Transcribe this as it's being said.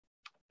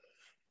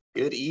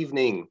Good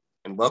evening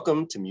and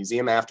welcome to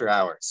Museum After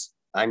Hours.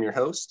 I'm your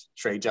host,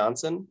 Trey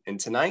Johnson, and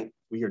tonight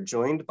we are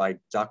joined by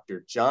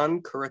Dr.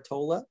 John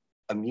Curatola,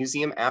 a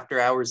Museum After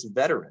Hours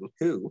veteran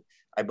who,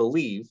 I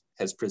believe,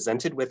 has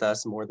presented with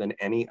us more than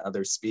any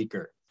other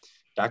speaker.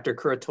 Dr.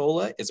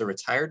 Curatola is a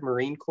retired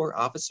Marine Corps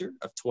officer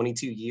of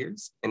 22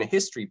 years and a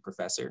history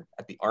professor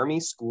at the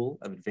Army School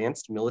of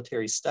Advanced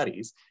Military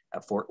Studies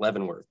at Fort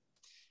Leavenworth.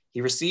 He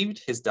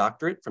received his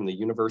doctorate from the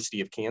University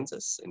of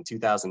Kansas in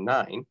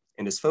 2009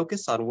 and is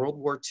focused on World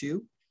War II,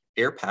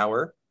 air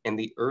power, and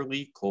the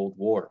early Cold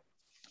War.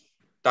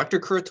 Dr.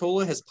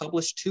 Curatola has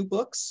published 2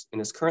 books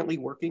and is currently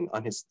working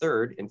on his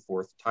 3rd and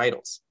 4th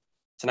titles.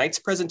 Tonight's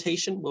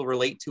presentation will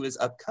relate to his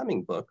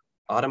upcoming book,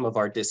 Autumn of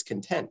Our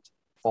Discontent,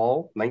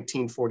 Fall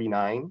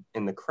 1949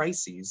 and the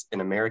Crises in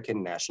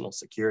American National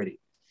Security.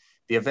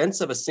 The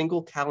events of a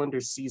single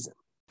calendar season,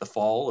 the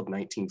fall of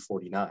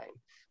 1949,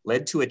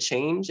 led to a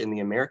change in the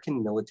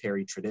American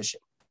military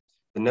tradition.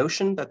 The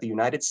notion that the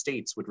United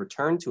States would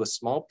return to a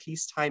small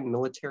peacetime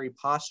military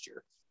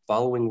posture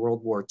following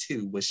World War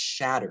II was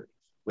shattered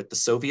with the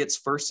Soviets'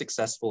 first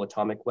successful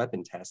atomic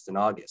weapon test in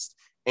August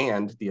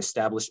and the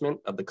establishment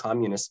of the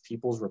Communist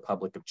People's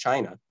Republic of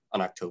China on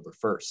October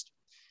 1st.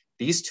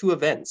 These 2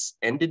 events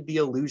ended the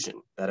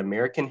illusion that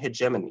American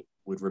hegemony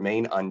would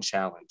remain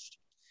unchallenged.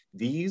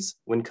 These,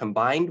 when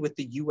combined with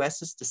the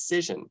US's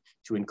decision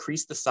to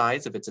increase the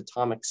size of its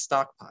atomic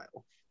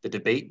stockpile, the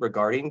debate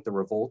regarding the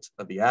revolt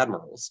of the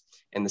Admirals,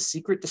 and the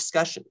secret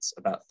discussions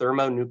about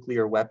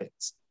thermonuclear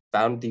weapons,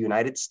 found the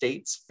United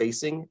States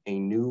facing a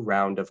new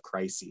round of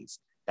crises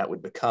that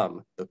would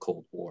become the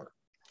Cold War.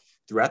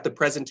 Throughout the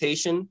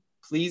presentation,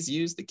 please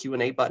use the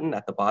Q&A button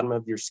at the bottom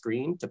of your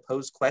screen to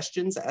pose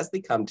questions as they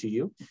come to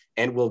you,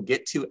 and we'll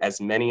get to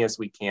as many as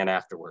we can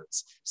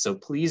afterwards. So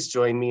please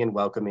join me in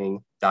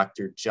welcoming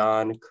Dr.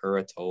 John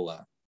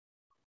Curatola.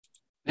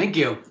 Thank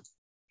you.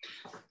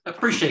 I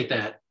appreciate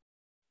that.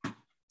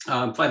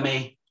 If I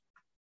may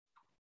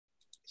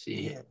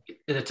see, is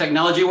the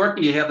technology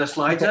working? Do you have the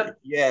slides up?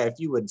 Yeah, if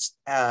you would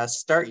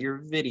start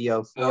your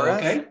video for us.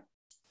 Okay.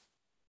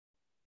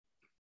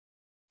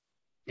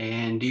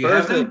 And do you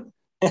have them?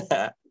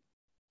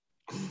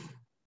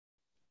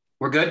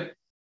 We're good?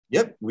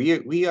 Yep,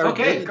 we are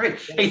okay, good. Great.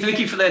 Hey, thank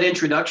you for that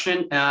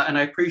introduction. And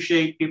I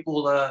appreciate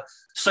people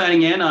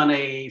signing in on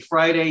a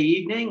Friday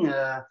evening.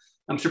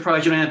 I'm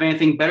surprised you don't have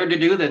anything better to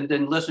do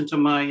than listen to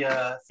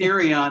my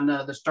theory on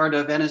the start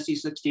of NSC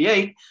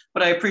 68,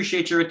 but I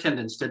appreciate your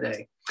attendance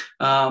today.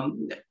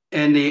 And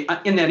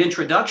in that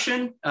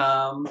introduction,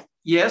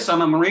 yes,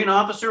 I'm a Marine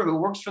officer who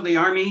works for the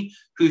Army,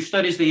 who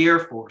studies the Air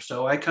Force.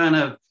 So I kind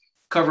of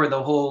cover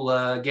the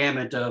whole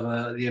gamut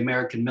of the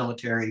American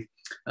military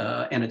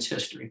and its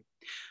history.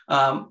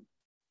 What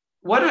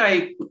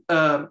I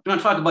want to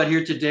talk about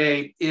here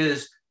today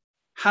is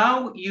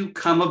how you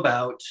come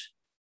about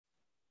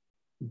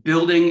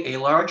building a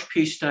large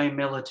peacetime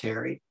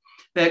military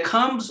that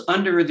comes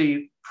under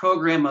the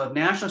program of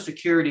National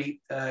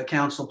Security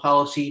Council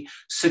Policy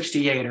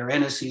 68, or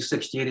NSC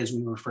 68 as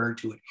we refer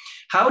to it.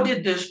 How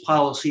did this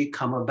policy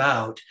come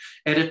about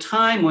at a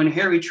time when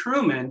Harry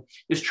Truman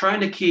is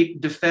trying to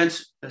keep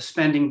defense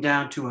spending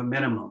down to a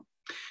minimum?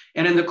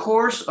 And in the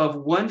course of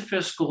 1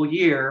 fiscal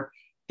year,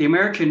 the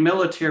American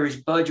military's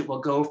budget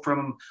will go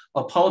from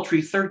a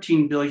paltry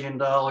 $13 billion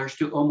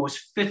to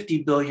almost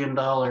 $50 billion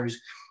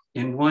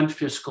in 1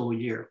 fiscal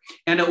year.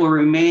 And it will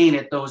remain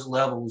at those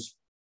levels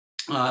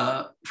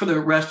for the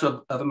rest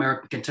of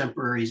American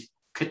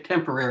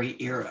contemporary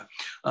era.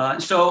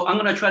 So I'm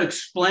going to try to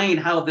explain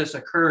how this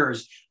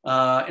occurs.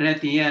 And at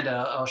the end,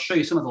 I'll show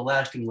you some of the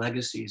lasting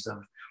legacies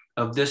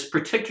of this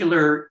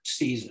particular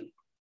season.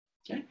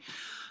 Okay.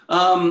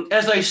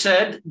 As I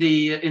said,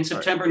 in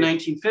September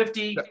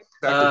 1950,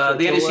 the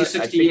NSC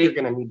 68. I think you're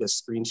going to need to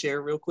screen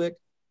share real quick.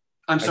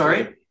 I'm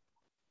sorry?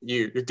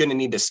 You're going to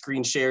need to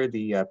screen share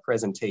the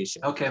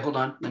presentation. Okay, hold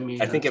on. Let me.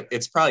 I think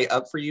it's probably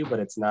up for you, but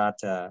it's not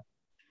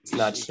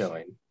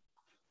showing.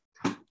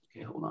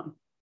 Okay, hold on.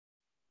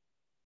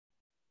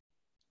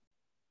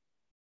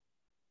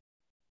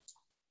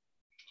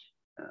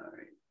 All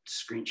right,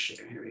 screen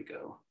share. Here we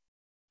go.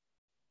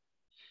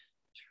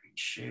 Screen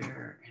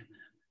share, and then.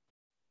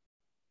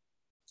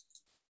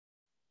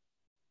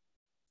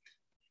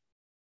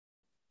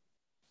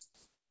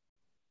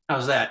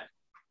 How's that?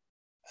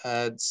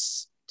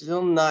 It's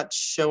still not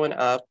showing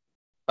up.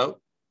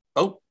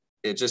 Oh,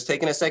 it's just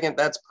taking a second.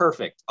 That's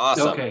perfect.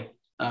 Awesome. Okay.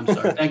 I'm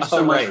sorry. Thank you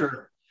so much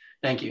for,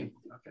 thank you.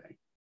 Okay.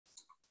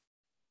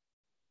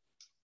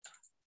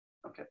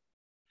 Okay.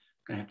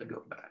 Gonna have to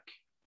go back.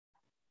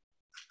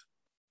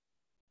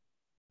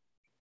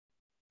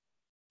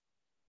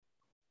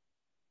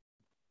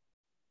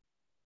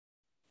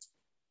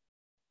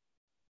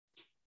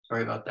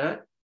 Sorry about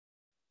that.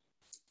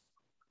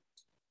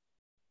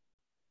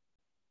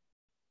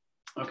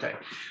 Okay.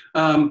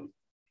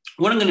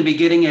 What I'm going to be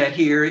getting at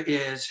here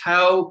is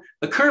how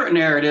the current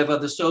narrative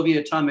of the Soviet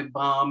atomic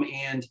bomb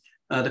and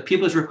the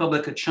People's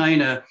Republic of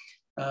China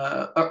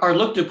are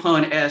looked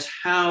upon as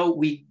how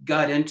we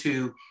got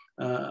into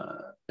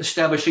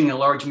establishing a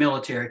large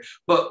military.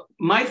 But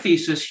my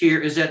thesis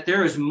here is that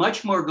there is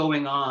much more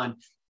going on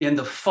in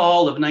the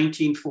fall of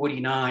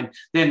 1949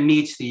 than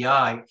meets the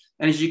eye.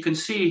 And as you can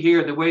see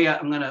here, the way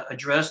I'm going to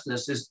address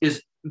this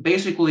is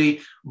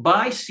basically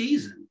by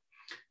season.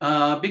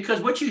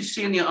 Because what you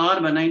see in the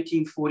autumn of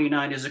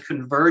 1949 is a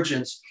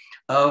convergence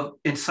of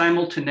and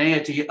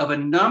simultaneity of a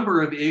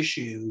number of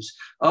issues,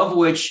 of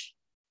which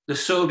the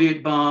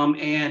Soviet bomb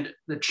and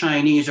the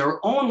Chinese are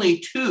only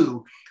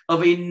two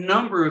of a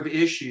number of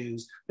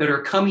issues that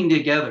are coming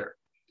together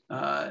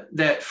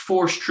that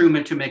forced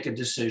Truman to make a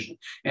decision.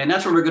 And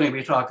that's what we're going to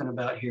be talking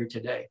about here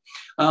today.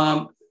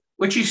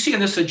 What you see in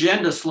this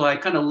agenda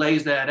slide kind of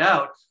lays that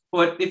out.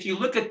 But if you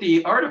look at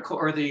the article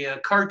or the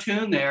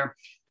cartoon there,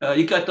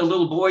 you got the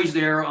little boys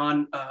there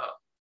on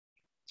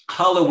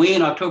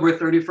Halloween, October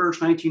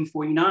 31st,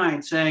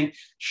 1949, saying,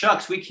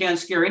 shucks, we can't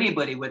scare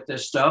anybody with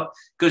this stuff.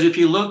 Because if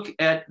you look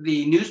at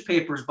the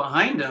newspapers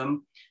behind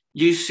them,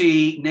 you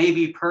see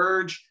Navy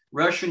purge,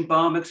 Russian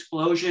bomb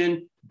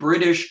explosion,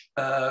 British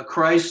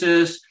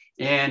crisis,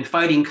 and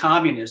fighting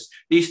communists.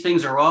 These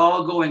things are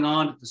all going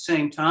on at the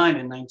same time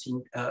in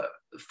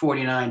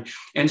 1949.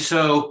 And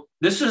so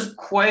this is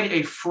quite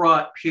a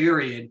fraught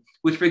period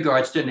with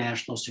regards to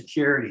national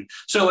security.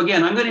 So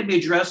again, I'm going to be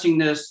addressing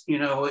this,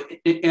 in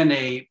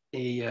a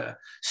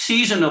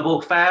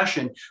seasonable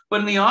fashion. But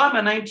in the autumn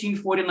of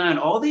 1949,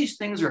 all these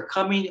things are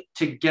coming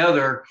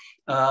together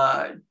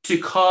to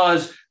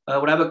cause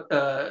what I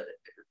would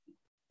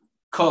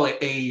call it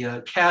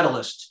a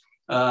catalyst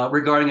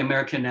regarding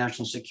American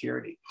national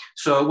security.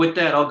 So with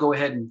that, I'll go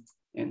ahead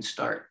and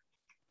start.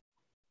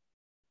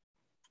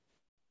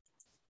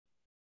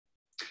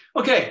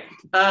 Okay,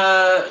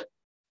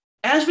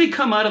 as we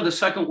come out of the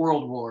Second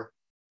World War,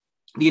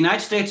 the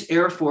United States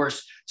Air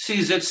Force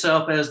sees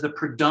itself as the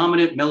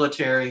predominant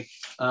military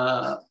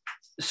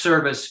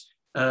service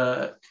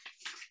in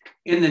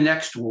the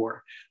next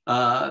war.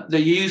 The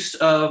use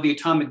of the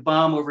atomic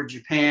bomb over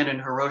Japan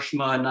and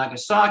Hiroshima and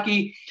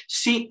Nagasaki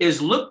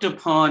is looked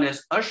upon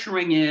as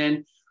ushering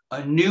in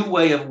a new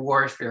way of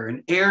warfare,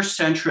 an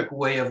air-centric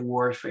way of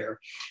warfare.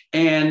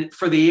 And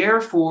for the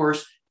Air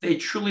Force, they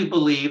truly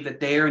believe that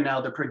they are now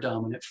the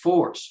predominant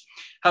force.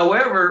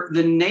 However,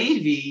 the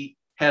Navy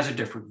has a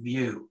different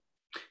view.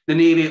 The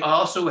Navy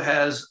also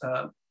has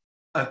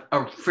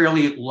a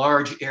fairly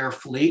large air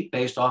fleet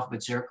based off of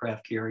its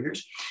aircraft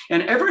carriers.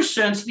 And ever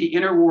since the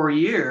interwar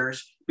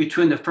years,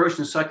 between the First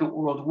and Second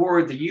World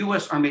War, the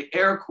U.S. Army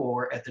Air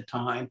Corps at the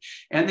time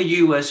and the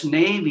U.S.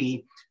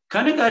 Navy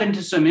kind of got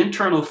into some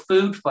internal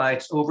food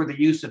fights over the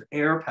use of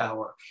air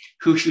power.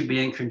 Who should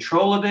be in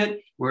control of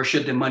it? Where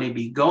should the money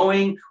be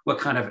going? What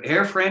kind of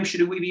airframe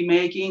should we be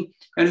making?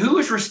 And who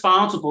is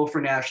responsible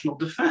for national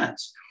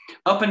defense?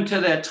 Up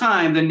until that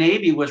time, the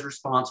Navy was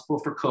responsible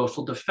for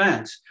coastal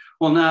defense.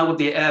 Well, now with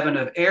the advent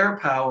of air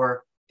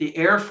power, the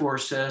Air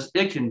Force says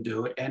it can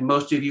do it. And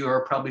most of you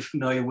are probably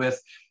familiar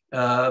with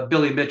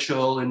Billy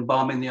Mitchell and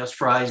bombing the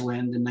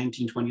Ostfriesland in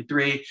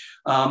 1923.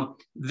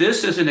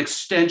 This is an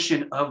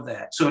extension of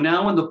that. So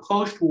now in the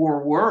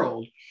post-war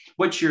world,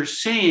 what you're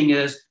seeing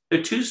is the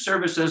two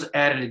services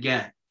added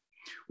again.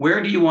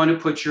 Where do you want to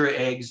put your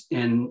eggs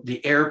in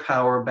the air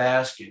power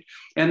basket?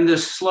 And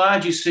this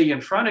slide you see in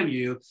front of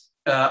you,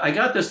 I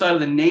got this out of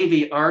the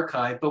Navy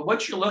archive, but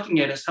what you're looking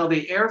at is how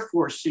the Air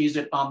Force sees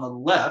it on the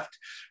left,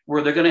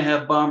 where they're going to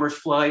have bombers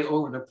fly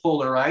over the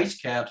polar ice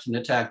caps and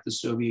attack the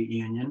Soviet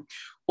Union.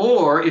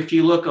 Or if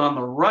you look on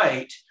the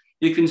right,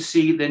 you can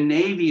see the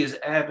Navy is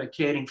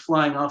advocating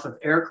flying off of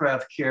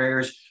aircraft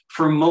carriers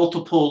for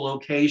multiple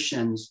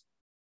locations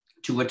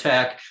to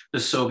attack the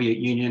Soviet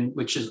Union,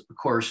 which is, of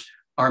course,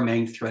 our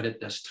main threat at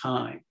this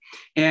time.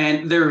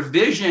 And their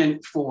vision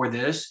for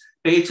this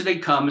basically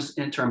comes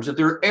in terms of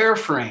their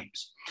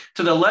airframes.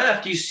 To the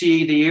left, you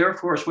see the Air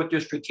Force with their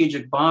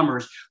strategic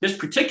bombers. This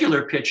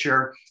particular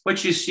picture,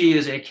 what you see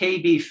is a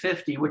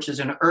KB-50, which is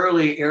an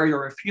early aerial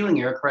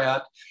refueling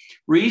aircraft,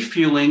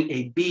 refueling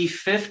a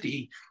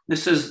B-50.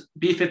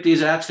 B-50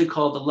 is actually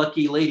called the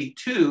Lucky Lady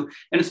 2,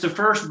 and it's the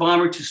first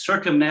bomber to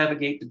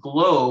circumnavigate the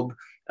globe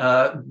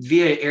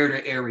via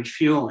air-to-air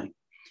refueling.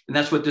 And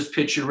that's what this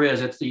picture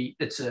is.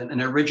 It's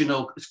an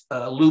original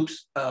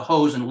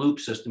hose and loop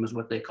system is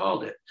what they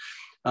called it.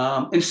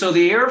 And so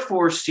the Air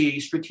Force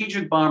sees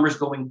strategic bombers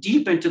going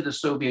deep into the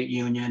Soviet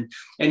Union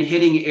and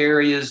hitting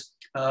areas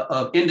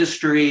of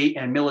industry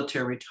and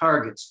military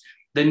targets.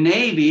 The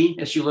Navy,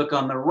 as you look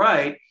on the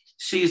right,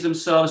 sees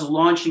themselves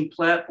launching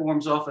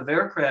platforms off of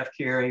aircraft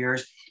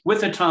carriers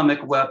with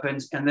atomic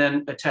weapons and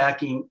then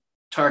attacking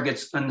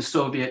targets on the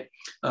Soviet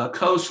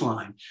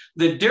coastline.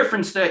 The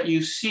difference that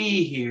you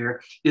see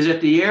here is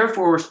that the Air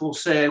Force will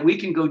say, we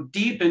can go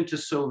deep into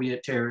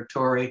Soviet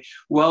territory,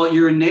 while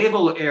your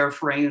naval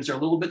airframes are a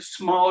little bit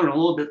smaller and a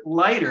little bit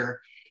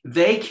lighter.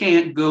 They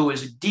can't go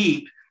as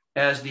deep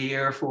as the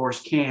Air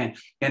Force can.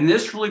 And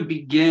this really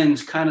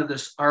begins kind of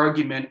this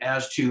argument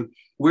as to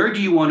where do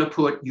you want to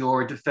put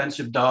your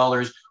defensive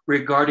dollars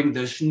regarding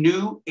this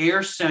new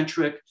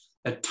air-centric,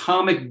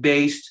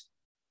 atomic-based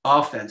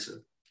offensive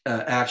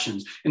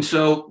actions. And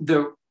so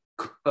the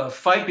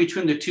fight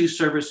between the two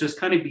services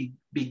kind of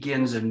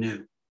begins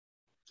anew.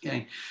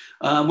 Okay,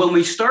 when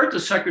we start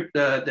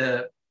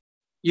the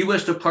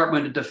U.S.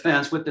 Department of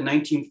Defense with the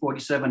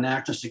 1947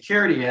 National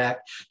Security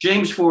Act,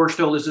 James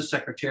Forrestal is the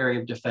Secretary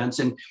of Defense,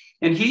 and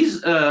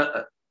he's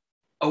a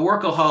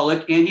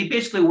workaholic, and he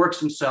basically works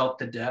himself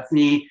to death. And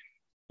he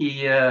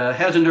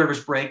has a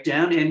nervous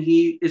breakdown, and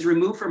he is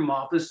removed from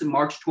office on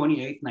March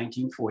 28,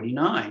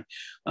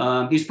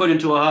 1949. He's put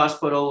into a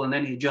hospital, and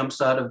then he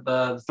jumps out of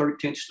the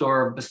 13th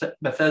floor of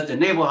Bethesda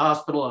Naval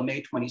Hospital on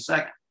May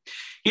 22nd.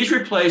 He's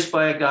replaced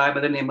by a guy by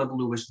the name of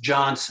Lewis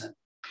Johnson.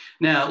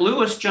 Now,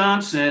 Lewis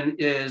Johnson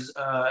is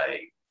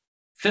a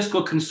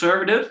fiscal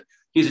conservative.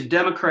 He's a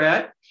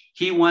Democrat.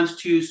 He wants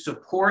to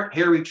support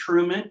Harry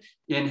Truman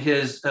in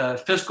his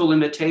fiscal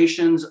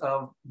limitations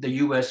of the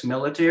U.S.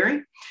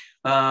 military.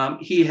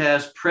 He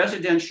has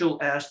presidential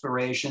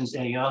aspirations,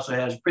 and he also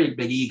has a pretty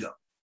big ego.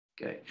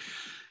 Okay,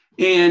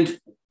 and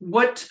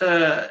what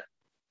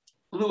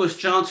Lewis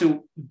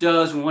Johnson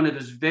does in one of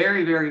his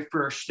very, very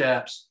first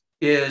steps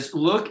is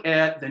look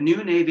at the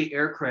new Navy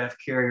aircraft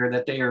carrier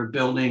that they are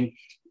building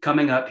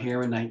coming up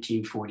here in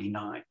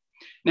 1949.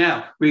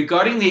 Now,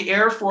 regarding the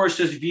Air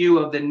Force's view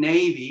of the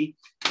Navy,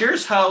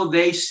 here's how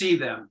they see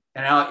them.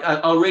 And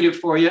I'll read it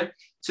for you. It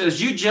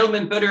says, "You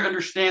gentlemen better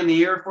understand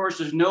the Air Force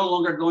is no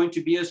longer going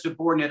to be a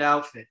subordinate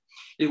outfit.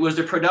 It was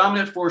the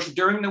predominant force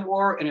during the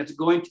war, and it's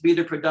going to be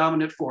the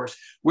predominant force,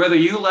 whether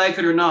you like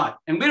it or not.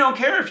 And we don't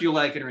care if you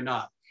like it or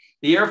not.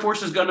 The Air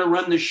Force is going to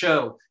run the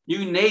show.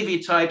 You Navy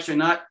types are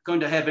not going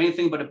to have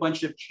anything but a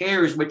bunch of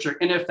carriers, which are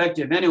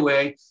ineffective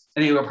anyway,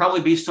 and they will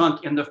probably be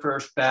sunk in the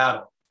first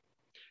battle."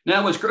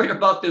 Now, what's great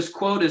about this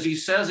quote is he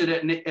says it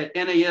at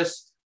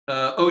NAS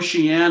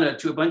Oceana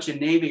to a bunch of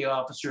Navy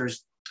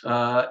officers in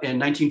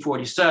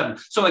 1947.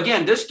 So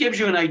again, this gives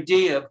you an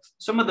idea of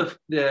some of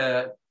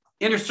the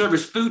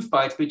inter-service food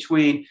fights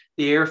between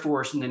the Air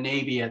Force and the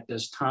Navy at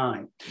this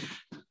time.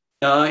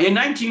 In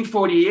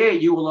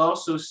 1948, you will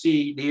also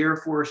see the Air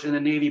Force and the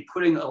Navy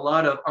putting a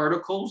lot of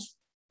articles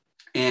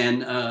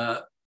and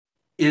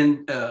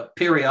in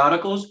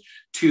periodicals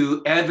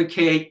to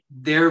advocate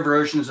their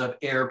versions of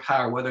air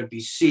power, whether it be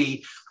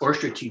sea or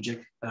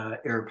strategic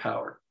air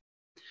power.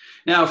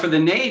 Now, for the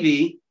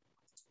Navy,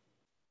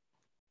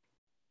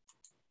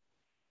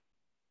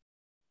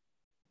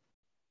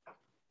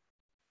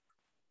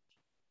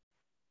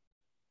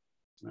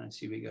 I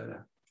see we got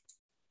a,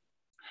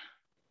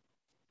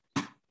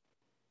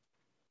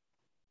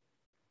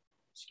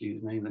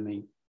 excuse me, let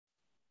me.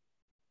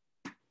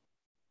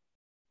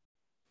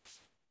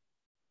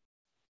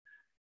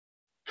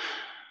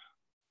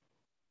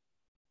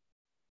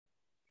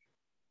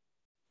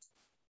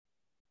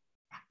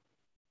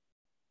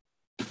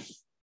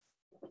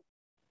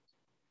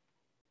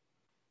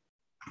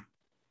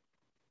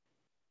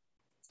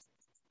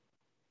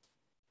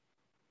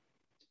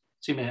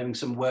 Seem to be having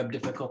some web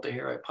difficulty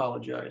here. I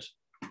apologize.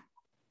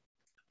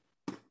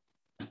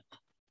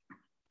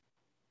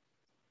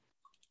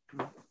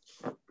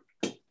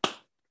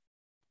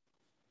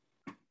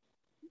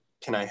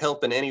 Can I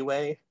help in any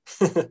way?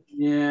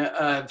 Yeah,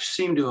 I've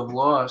seemed to have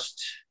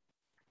lost.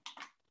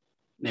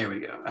 There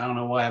we go. I don't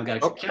know why I've got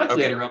a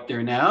calculator up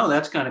there now.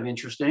 That's kind of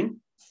interesting.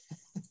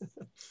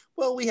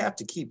 Well, we have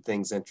to keep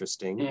things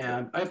interesting.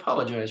 Yeah, I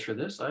apologize for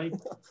this.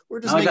 We're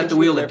just I got the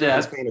wheel of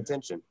death. Paying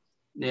attention.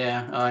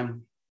 Yeah,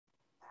 I'm.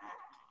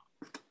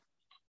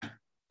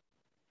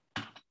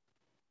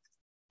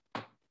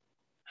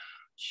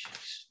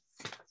 Jeez.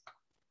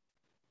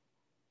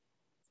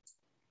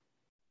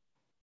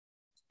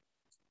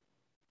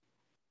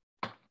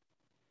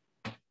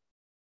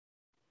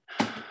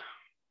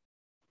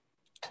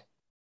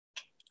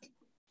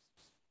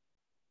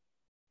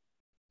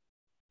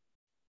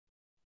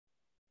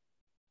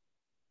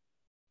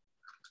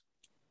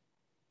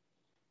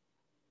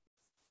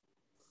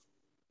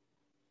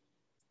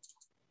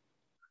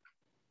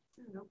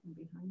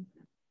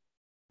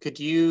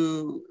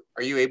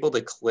 Are you able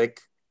to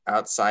click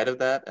outside of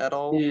that at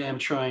all? Yeah, I'm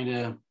trying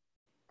to.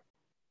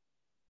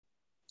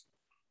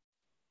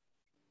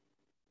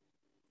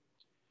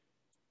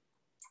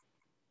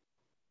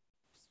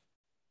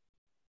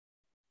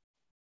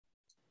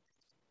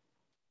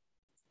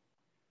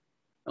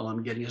 All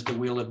I'm getting is the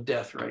wheel of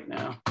death right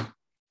now.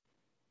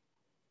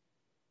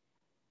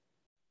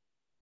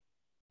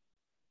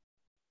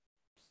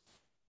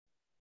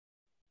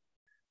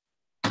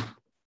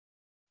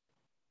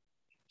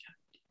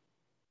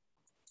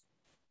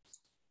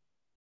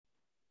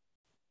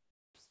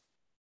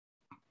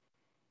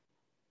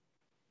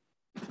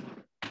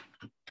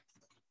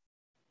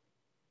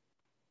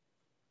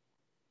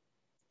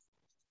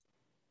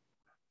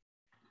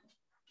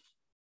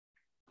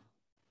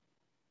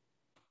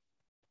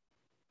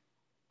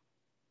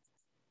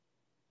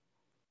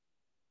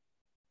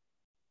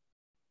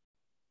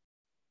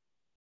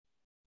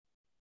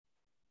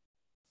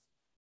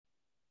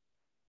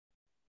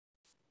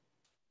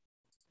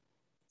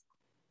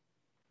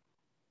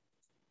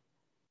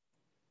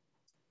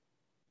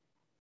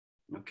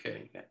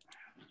 Okay.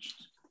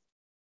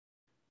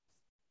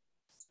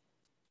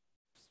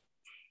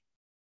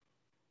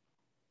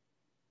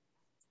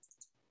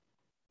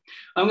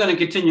 I'm going to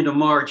continue to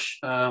march,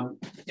 and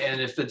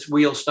if its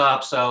wheel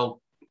stops,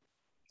 I'll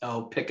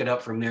pick it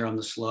up from there on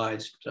the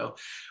slides. So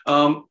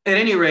at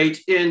any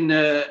rate, in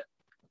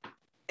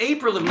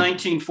April of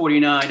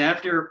 1949,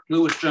 after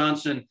Lewis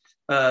Johnson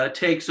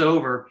takes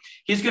over,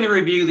 he's going to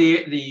review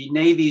the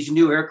Navy's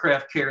new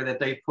aircraft carrier that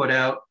they put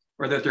out,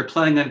 or that they're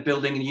planning on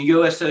building, in the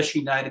USS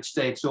United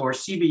States, or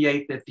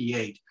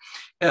CBA-58.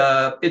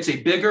 It's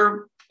a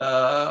bigger,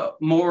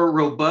 more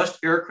robust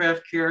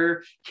aircraft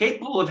carrier,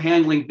 capable of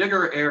handling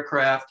bigger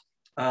aircraft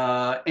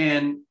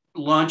and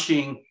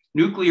launching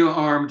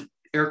nuclear-armed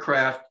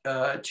aircraft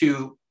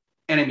to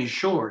enemy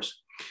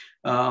shores.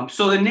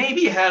 So the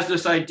Navy has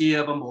this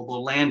idea of a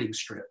mobile landing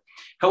strip.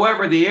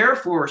 However, the Air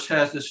Force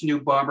has this new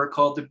bomber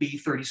called the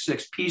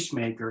B-36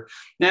 Peacemaker.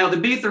 Now, the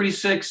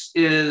B-36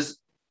 is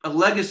a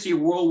legacy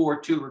World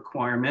War II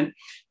requirement.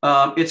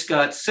 It's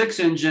got 6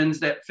 engines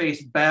that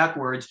face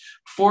backwards,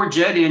 4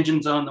 jet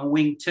engines on the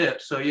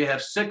wingtip. So you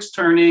have 6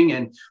 turning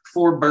and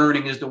 4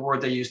 burning is the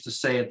word they used to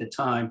say at the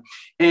time.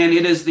 And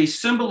it is the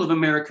symbol of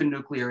American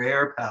nuclear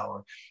air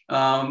power.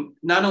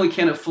 Not only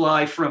can it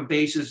fly from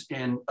bases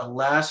in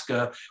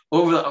Alaska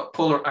over the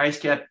polar ice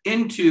cap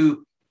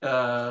into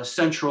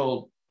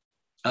central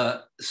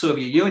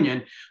Soviet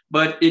Union,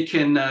 but it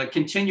can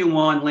continue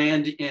on,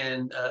 land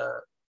in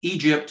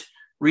Egypt,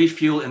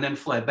 refuel, and then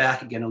fly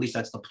back again. At least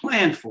that's the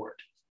plan for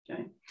it.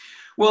 Okay.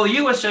 Well, the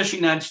USS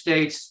United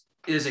States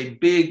is a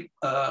big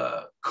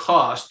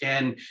cost,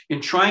 and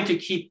in trying to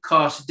keep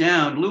costs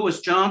down,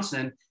 Lewis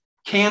Johnson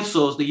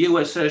cancels the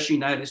USS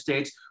United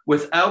States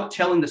without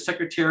telling the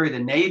Secretary of the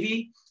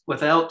Navy,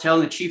 without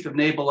telling the Chief of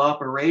Naval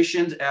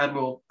Operations,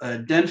 Admiral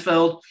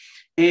Denfeld,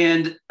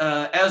 and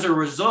as a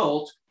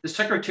result, the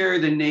Secretary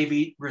of the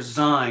Navy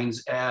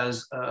resigns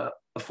as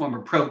a form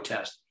of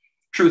protest.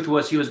 Truth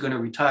was, he was going to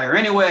retire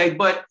anyway,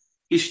 but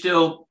he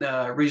still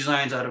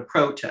resigns out of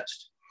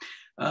protest.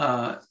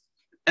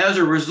 As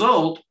a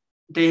result,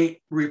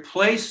 they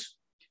replace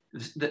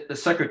the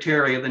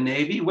Secretary of the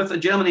Navy with a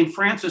gentleman named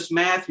Francis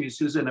Matthews,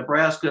 who's a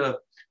Nebraska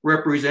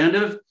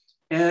representative,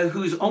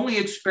 whose only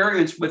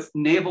experience with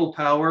naval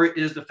power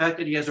is the fact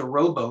that he has a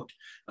rowboat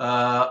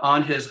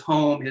on his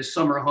home, his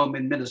summer home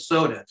in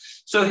Minnesota.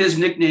 So his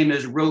nickname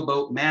is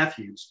Rowboat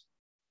Matthews.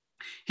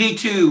 He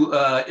too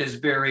is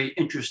very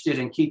interested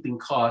in keeping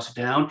costs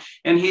down,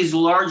 and he's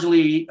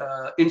largely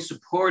in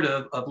support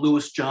of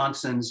Lewis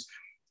Johnson's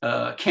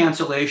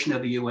cancellation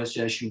of the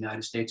USS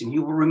United States, and he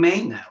will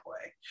remain that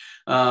way.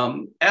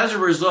 As a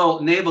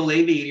result, naval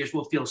aviators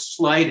will feel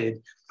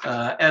slighted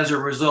as a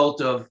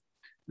result of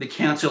the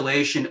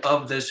cancellation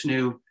of this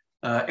new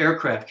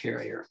aircraft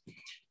carrier.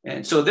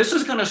 And so this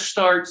is going to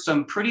start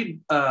some pretty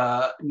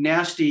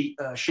nasty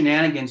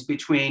shenanigans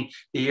between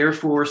the Air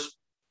Force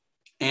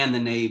and the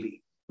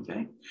Navy.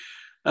 Okay.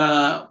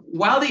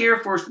 While the Air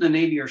Force and the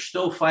Navy are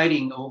still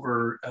fighting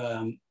over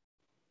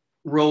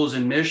roles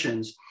and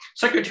missions,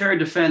 Secretary of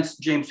Defense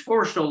James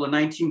Forrestal in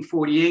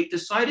 1948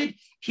 decided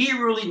he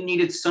really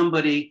needed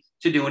somebody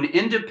to do an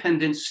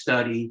independent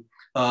study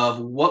of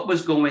what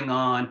was going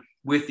on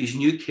with these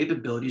new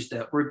capabilities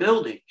that we're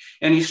building.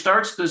 And he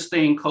starts this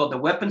thing called the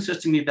Weapon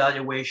System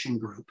Evaluation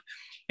Group.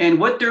 And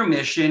what their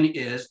mission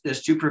is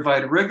to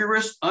provide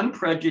rigorous,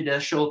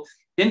 unprejudicial,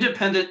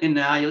 independent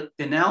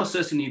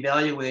analysis and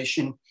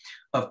evaluation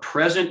of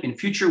present and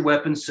future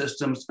weapon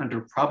systems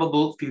under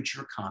probable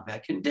future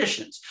combat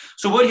conditions.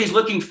 So what he's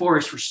looking for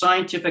is for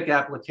scientific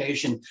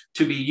application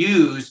to be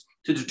used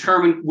to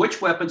determine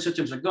which weapon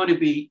systems are going to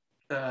be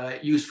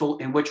useful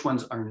and which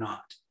ones are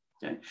not.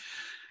 Okay.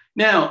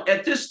 Now,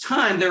 at this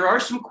time, there are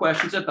some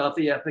questions about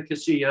the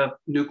efficacy of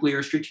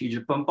nuclear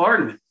strategic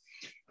bombardment.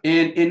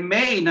 And in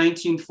May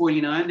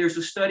 1949, there's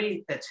a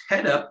study that's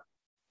head up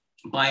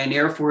by an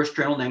Air Force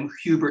general named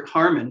Hubert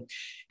Harmon.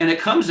 And it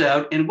comes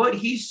out, and what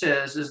he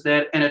says is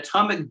that an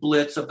atomic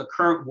blitz of the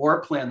current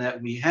war plan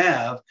that we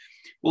have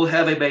will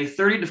have a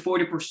 30 to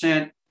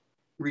 40%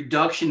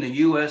 reduction in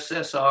the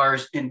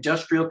USSR's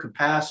industrial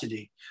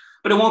capacity,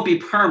 but it won't be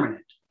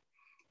permanent.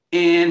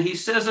 And he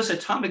says this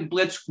atomic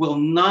blitz will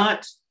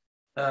not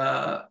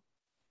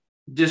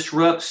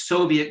disrupt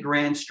Soviet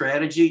grand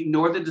strategy,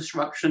 nor the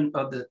disruption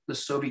of the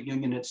Soviet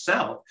Union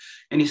itself.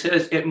 And he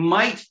says it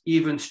might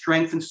even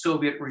strengthen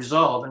Soviet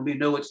resolve. And we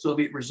know what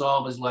Soviet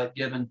resolve is like,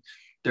 given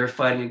their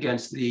fighting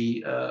against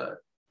the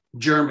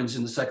Germans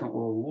in the Second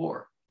World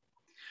War.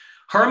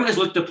 Harmon is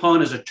looked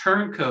upon as a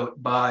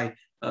turncoat by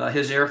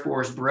his Air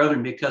Force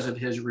brethren because of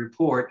his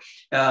report.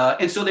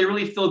 And so they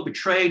really feel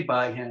betrayed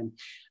by him.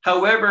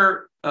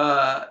 However,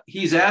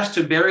 he's asked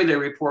to bury their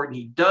report and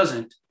he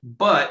doesn't,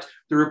 but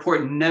the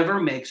report never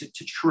makes it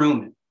to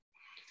Truman.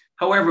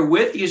 However,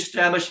 with the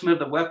establishment of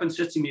the Weapon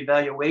System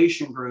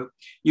Evaluation Group,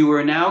 you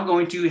are now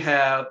going to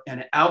have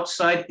an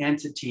outside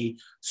entity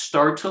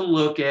start to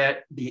look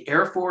at the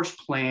Air Force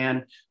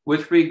plan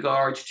with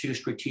regards to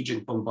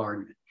strategic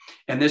bombardment.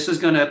 And this is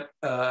going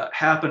to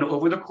happen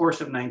over the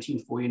course of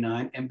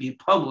 1949 and be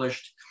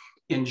published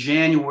in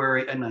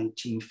January of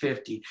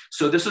 1950.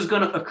 So this is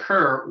going to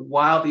occur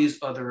while these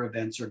other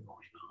events are going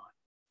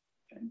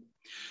on. Okay.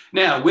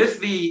 Now, with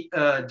the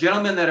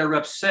gentlemen that are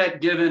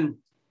upset given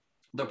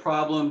the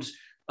problems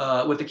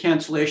with the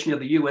cancellation of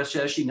the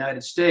USS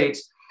United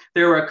States,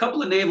 there are a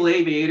couple of naval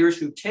aviators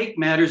who take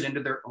matters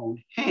into their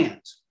own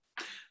hands.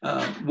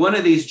 One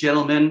of these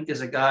gentlemen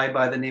is a guy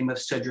by the name of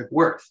Cedric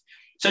Worth.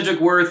 Cedric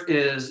Worth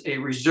is a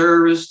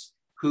reservist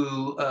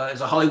who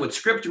is a Hollywood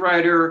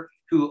scriptwriter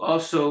who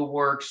also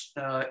works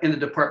in the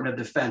Department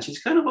of Defense.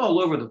 He's kind of all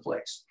over the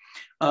place.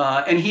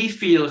 And he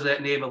feels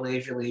that naval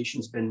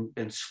aviation's been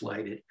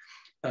slighted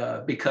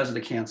because of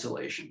the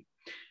cancellation.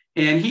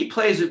 And he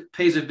pays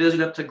a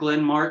visit up to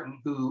Glenn Martin,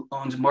 who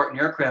owns Martin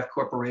Aircraft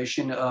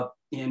Corporation up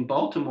in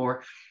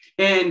Baltimore.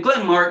 And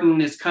Glenn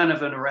Martin is kind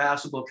of an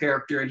irascible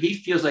character, and he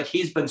feels like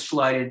he's been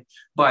slighted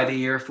by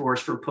the Air Force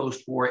for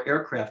post-war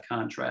aircraft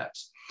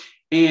contracts.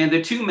 And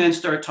the two men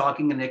start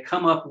talking, and they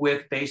come up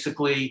with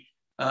basically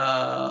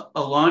a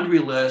laundry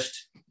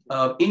list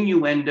of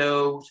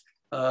innuendos,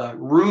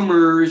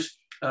 rumors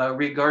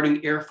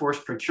regarding Air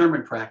Force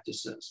procurement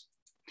practices.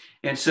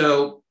 And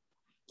so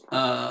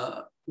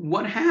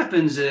what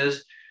happens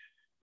is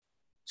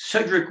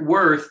Cedric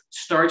Worth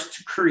starts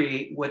to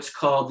create what's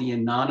called the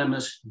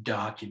anonymous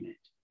document.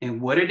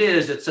 And what it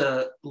is, it's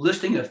a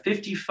listing of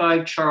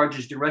 55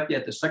 charges directed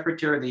at the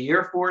Secretary of the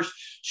Air Force,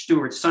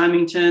 Stuart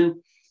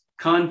Symington,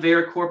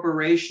 Convair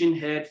Corporation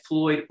head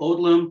Floyd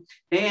Odlum,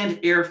 and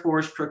Air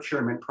Force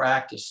procurement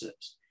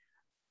practices.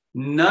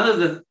 None of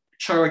the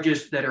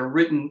charges that are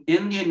written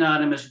in the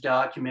anonymous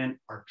document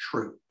are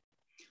true.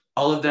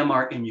 All of them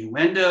are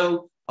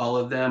innuendo. All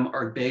of them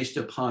are based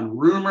upon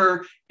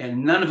rumor,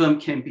 and none of them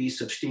can be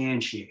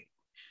substantiated.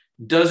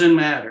 Doesn't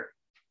matter.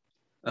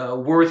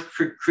 Worth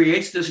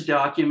creates this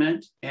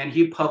document, and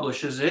he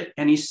publishes it,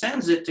 and he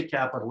sends it to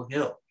Capitol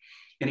Hill.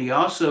 And he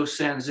also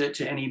sends it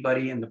to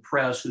anybody in the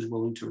press who's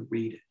willing to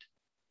read it.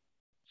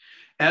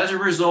 As a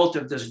result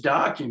of this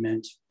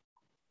document,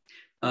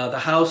 the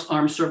House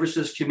Armed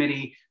Services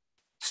Committee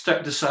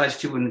decides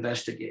to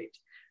investigate.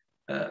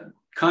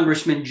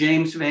 Congressman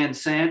James Van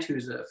Sant,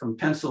 who's from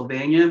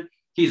Pennsylvania,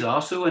 he's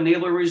also a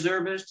naval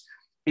reservist,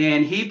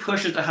 and he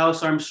pushes the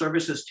House Armed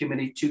Services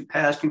Committee to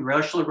pass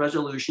Congressional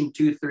Resolution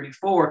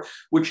 234,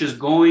 which is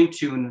going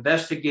to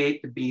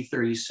investigate the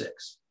B-36.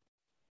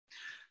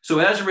 So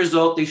as a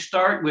result, they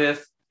start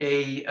with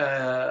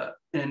an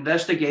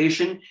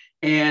investigation,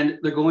 and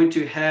they're going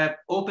to have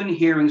open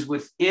hearings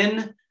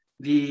within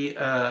the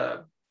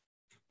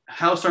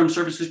House Armed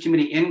Services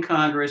Committee in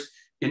Congress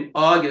in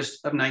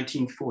August of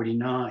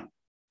 1949.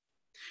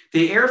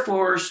 The Air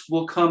Force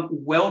will come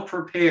well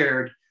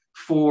prepared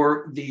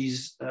for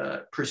these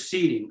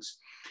proceedings.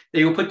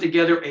 They will put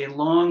together a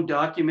long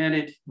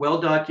documented,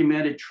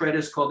 well-documented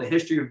treatise called The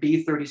History of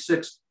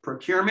B-36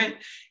 Procurement,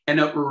 and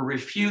it will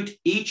refute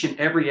each and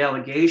every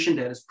allegation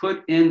that is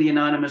put in the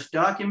anonymous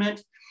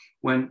document.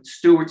 When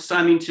Stuart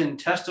Symington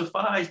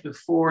testifies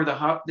before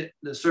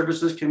the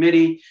Services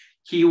Committee,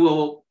 he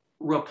will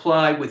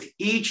reply with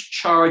each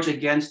charge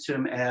against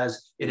him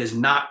as it is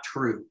not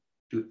true,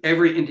 to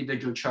every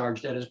individual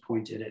charge that is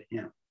pointed at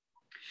him.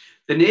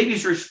 The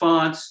Navy's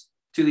response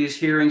to these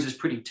hearings is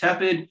pretty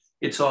tepid.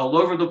 It's all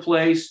over the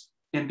place.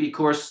 And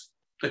because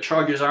the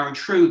charges aren't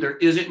true, there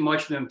isn't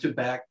much for them to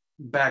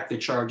back the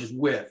charges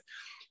with.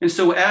 And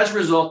so as a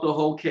result, the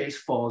whole case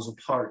falls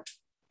apart.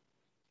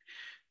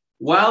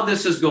 While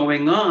this is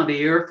going on, the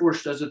Air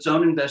Force does its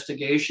own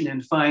investigation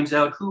and finds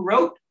out who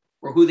wrote,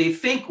 or who they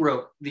think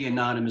wrote, the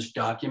anonymous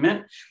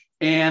document.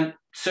 And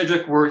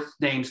Cedric Worth's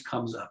name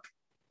comes up.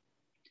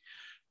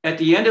 At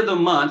the end of the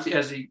month,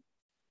 as the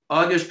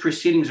August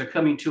proceedings are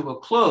coming to a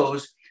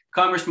close,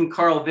 Congressman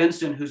Carl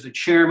Vinson, who's the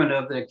chairman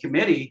of the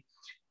committee,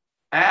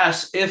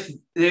 asks if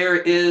there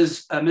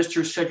is a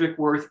Mr. Cedric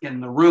Worth in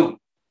the room.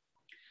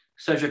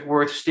 Cedric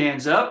Worth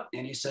stands up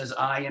and he says,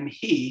 "I am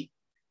he,"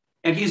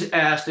 and he's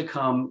asked to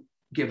come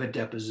give a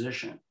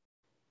deposition.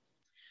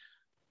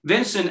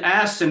 Vinson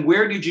asks him,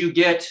 where did you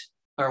get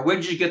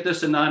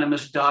this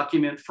anonymous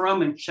document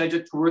from? And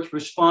Cedric Worth's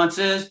response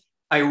is,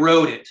 "I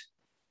wrote it."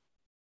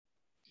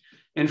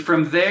 And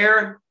from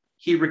there,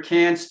 he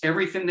recants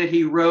everything that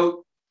he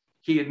wrote.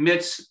 He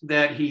admits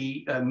that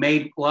he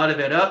made a lot of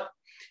it up.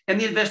 And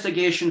the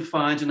investigation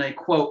finds, and I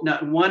quote,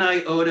 "not one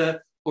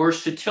iota or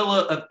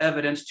scintilla of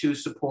evidence to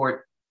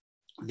support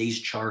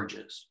these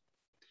charges."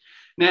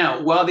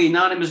 Now, while the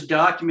anonymous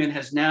document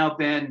has now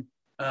been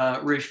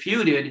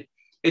refuted,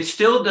 it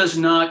still does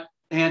not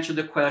answer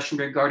the question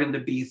regarding the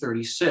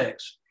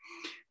B-36.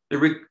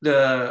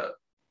 The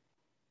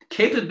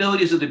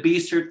capabilities of the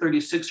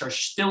B-36 are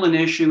still an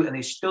issue, and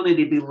they still need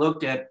to be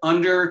looked at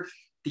under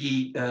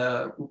the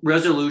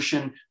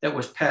resolution that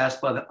was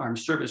passed by the Armed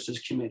Services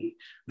Committee.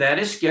 That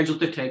is scheduled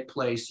to take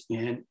place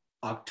in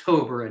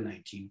October of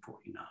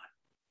 1949.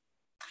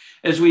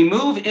 As we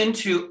move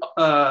into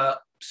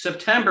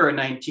September of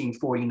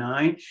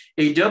 1949,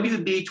 a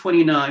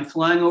WB-29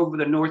 flying over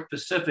the North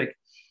Pacific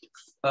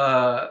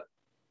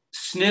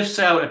sniffs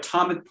out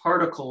atomic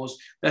particles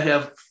that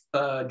have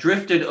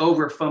drifted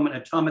over from an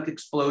atomic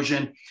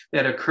explosion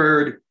that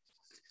occurred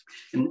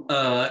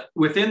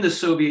within the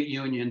Soviet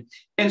Union.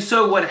 And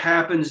so what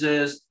happens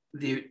is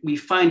we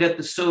find out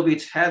the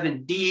Soviets have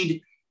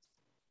indeed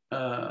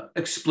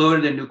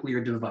exploded a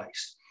nuclear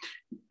device.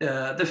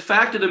 The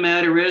fact of the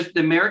matter is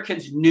the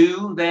Americans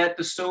knew that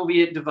the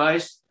Soviet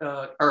device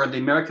or the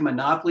American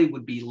monopoly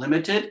would be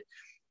limited.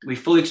 We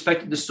fully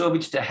expected the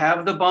Soviets to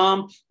have the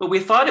bomb, but we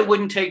thought it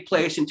wouldn't take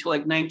place until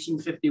like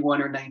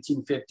 1951 or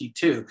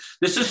 1952.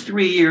 This is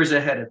 3 years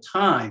ahead of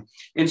time.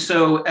 And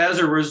so as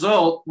a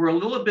result, we're a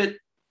little bit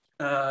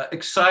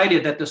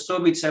excited that the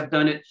Soviets have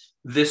done it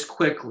this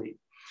quickly.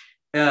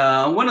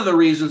 One of the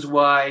reasons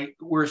why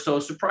we're so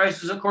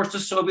surprised is, of course, the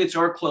Soviets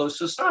are a closed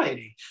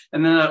society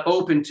and they're not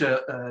open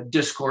to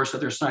discourse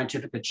of their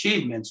scientific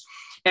achievements.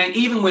 And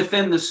even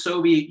within the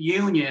Soviet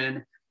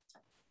Union,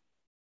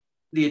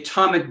 the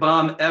atomic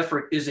bomb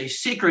effort is a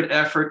secret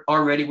effort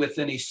already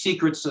within a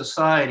secret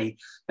society.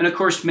 And of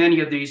course,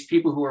 many of these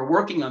people who are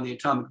working on the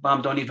atomic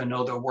bomb don't even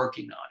know they're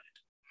working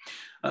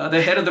on it.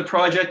 The head of the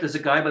project is a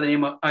guy by the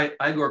name of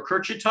Igor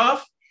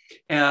Kurchatov.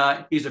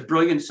 He's a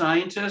brilliant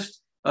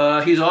scientist.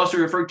 He's also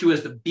referred to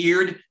as the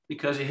Beard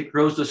because he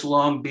grows this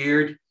long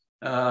beard,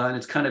 and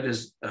it's kind of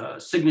his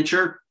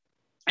signature.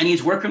 And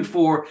he's working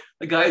for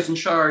the guys in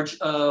charge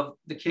of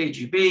the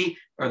KGB,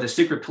 or the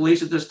secret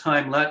police at this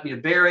time,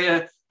 Latvia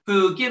Beria,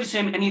 who gives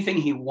him anything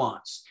he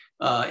wants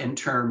in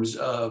terms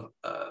of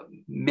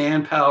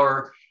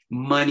manpower,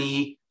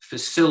 money,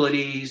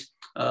 facilities,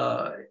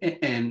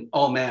 and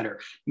all manner.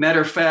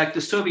 Matter of fact,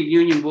 the Soviet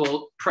Union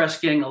will press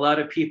gang a lot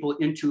of people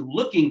into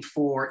looking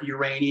for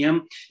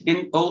uranium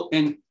in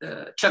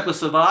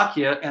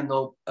Czechoslovakia, and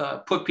they'll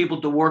put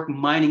people to work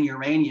mining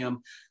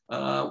uranium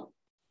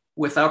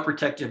without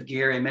protective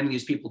gear, and many of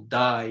these people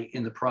die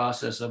in the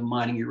process of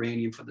mining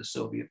uranium for the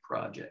Soviet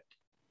project.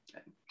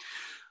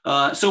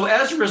 So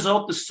as a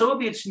result, the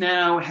Soviets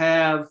now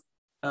have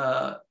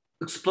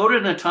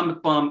exploded an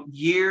atomic bomb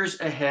years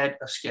ahead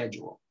of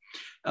schedule.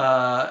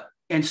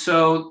 And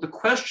so the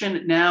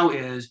question now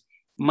is,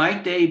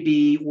 might they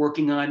be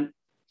working on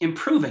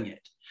improving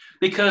it?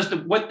 Because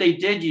what they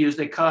did use,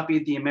 they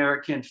copied the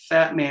American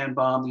Fat Man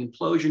bomb, the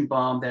implosion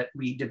bomb that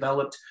we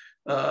developed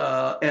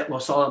at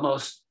Los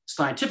Alamos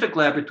Scientific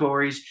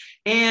Laboratories,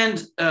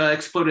 and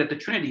exploded at the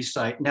Trinity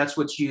site. And that's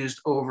what's used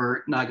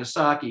over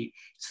Nagasaki.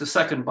 It's the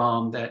second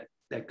bomb that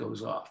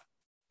goes off.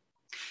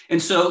 And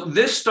so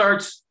this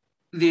starts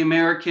the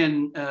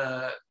American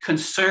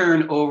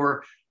concern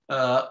over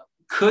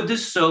could the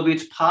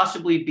Soviets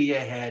possibly be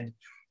ahead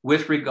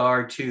with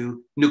regard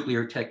to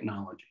nuclear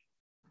technology?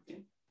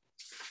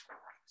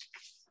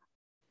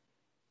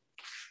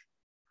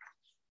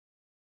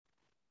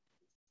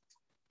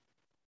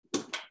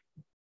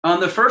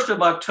 On the 1st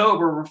of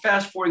October, we're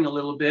fast forwarding a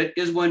little bit,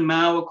 is when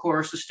Mao, of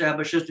course,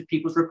 establishes the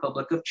People's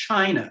Republic of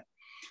China.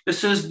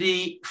 This is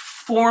the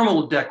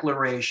formal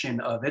declaration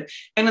of it,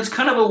 and it's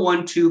kind of a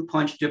 1-2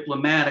 punch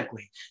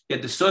diplomatically. You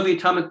had the Soviet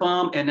atomic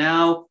bomb, and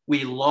now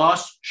we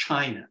lost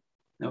China,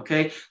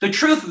 okay? The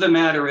truth of the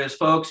matter is,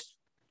 folks,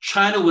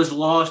 China was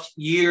lost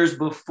years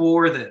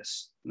before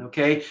this,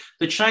 okay?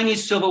 The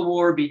Chinese Civil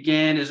War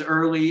began as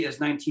early as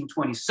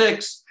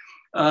 1926,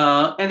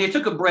 and they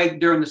took a break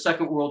during the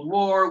Second World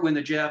War when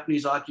the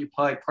Japanese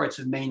occupied parts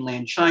of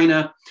mainland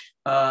China,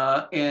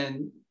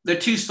 and the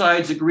two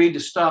sides agreed to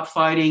stop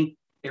fighting.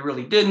 They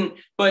really didn't,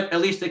 but at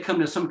least they come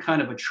to some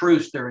kind of a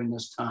truce during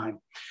this time.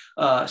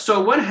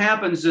 So what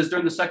happens is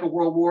during the Second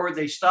World War,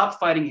 they stopped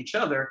fighting each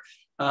other,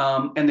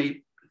 and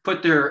they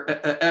put their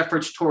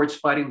efforts towards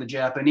fighting the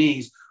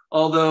Japanese,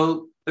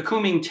 although the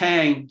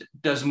Kuomintang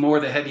does more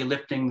of the heavy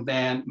lifting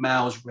than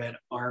Mao's Red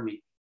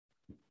Army.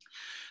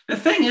 The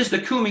thing is, the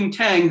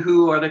Kuomintang,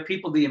 who are the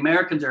people the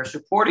Americans are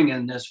supporting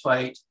in this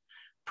fight,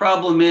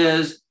 problem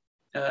is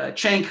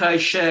Chiang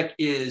Kai-shek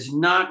is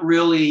not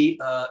really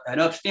an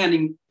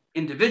upstanding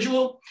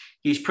individual.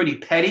 He's pretty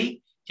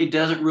petty. He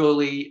doesn't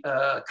really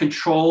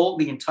control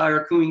the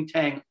entire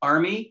Kuomintang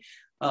army.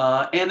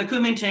 And the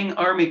Kuomintang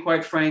army,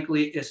 quite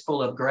frankly, is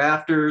full of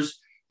grafters.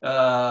 They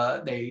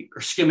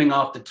are skimming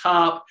off the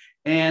top.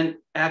 And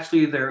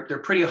actually, they're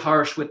pretty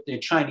harsh with the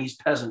Chinese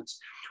peasants.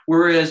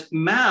 Whereas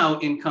Mao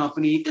and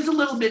company is a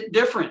little bit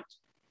different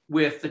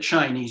with the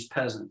Chinese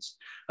peasants.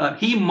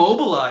 He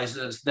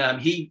mobilizes them.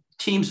 He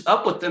teams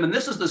up with them. And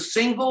this is the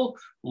single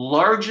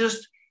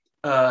largest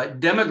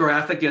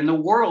demographic in the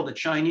world, the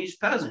Chinese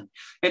peasant.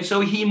 And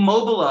so he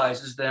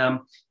mobilizes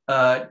them,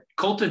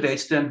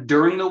 cultivates them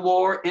during the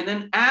war and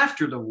then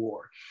after the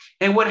war.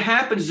 And what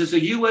happens is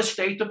the US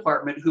State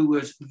Department, who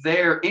was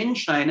there in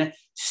China,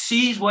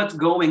 sees what's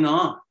going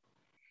on.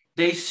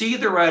 They see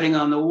the writing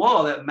on the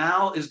wall that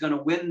Mao is going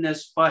to win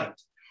this fight.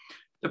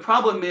 The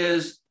problem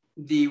is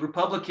the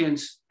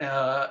Republicans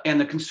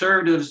and the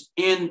conservatives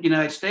in the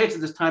United States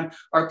at this time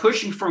are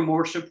pushing for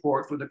more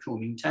support for the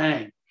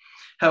Kuomintang.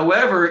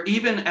 However,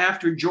 even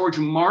after George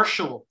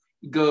Marshall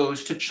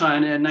goes to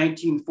China in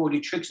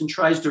 1946 and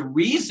tries to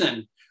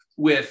reason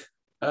with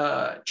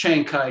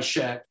Chiang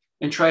Kai-shek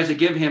and tries to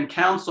give him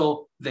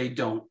counsel, they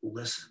don't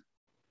listen.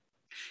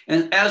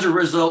 And as a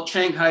result,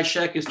 Chiang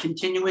Kai-shek is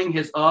continuing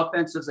his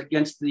offensives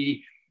against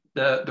the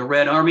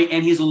Red Army,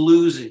 and he's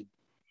losing.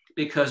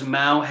 because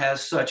Mao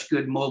has such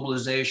good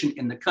mobilization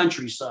in the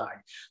countryside.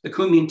 The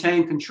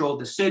Kuomintang control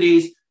the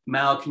cities,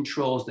 Mao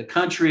controls the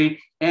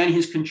country, and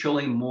he's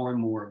controlling more and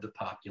more of the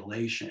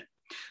population.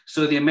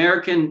 So the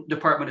American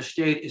Department of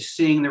State is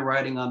seeing the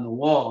writing on the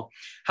wall.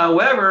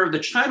 However, the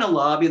China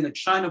lobby and the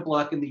China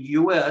bloc in the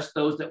US,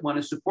 those that want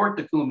to support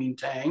the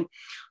Kuomintang,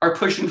 are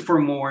pushing for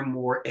more and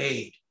more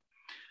aid.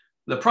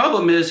 The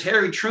problem is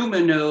Harry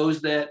Truman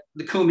knows that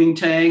the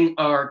Kuomintang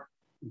are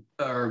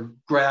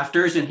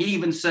grafters, and he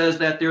even says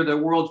that they're the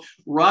world's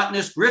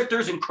rottenest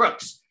grifters and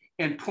crooks,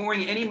 and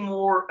pouring any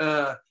more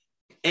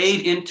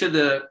aid into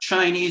the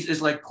Chinese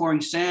is like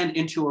pouring sand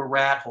into a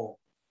rat hole.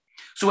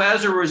 So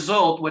as a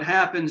result, what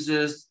happens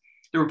is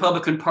the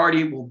Republican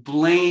Party will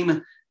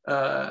blame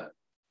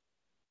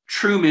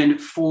Truman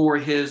for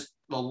the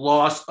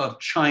loss of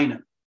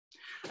China.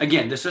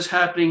 Again, this is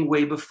happening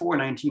way before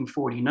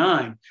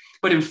 1949.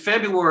 But in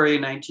February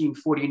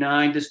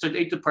 1949, the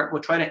State Department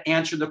will try to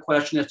answer the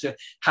question as to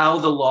how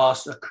the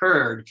loss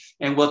occurred.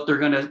 And what they're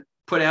going to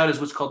put out is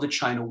what's called the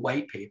China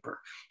White Paper.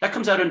 That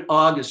comes out in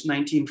August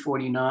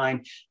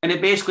 1949. And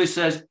it basically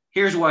says,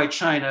 here's why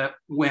China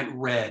went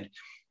red.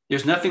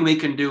 There's nothing we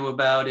can do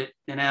about it.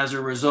 And as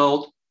a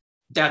result,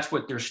 that's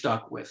what they're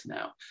stuck with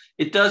now.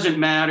 It doesn't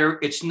matter.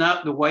 It's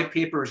not, the white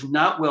paper is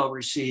not well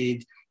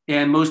received.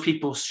 And most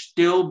people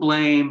still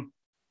blame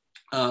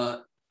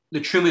the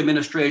Truman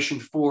administration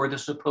for the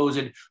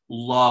supposed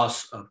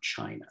loss of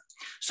China.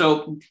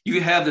 So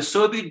you have the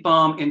Soviet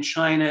bomb in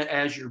China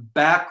as your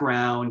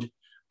background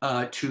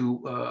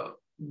to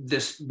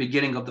this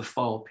beginning of the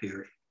fall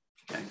period.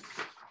 Okay.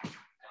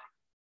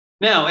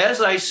 Now,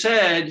 as I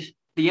said,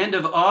 the end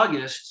of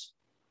August,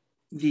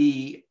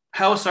 the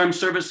House Armed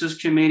Services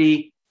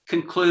Committee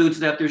concludes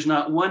that there's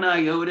not one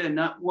iota,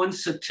 not one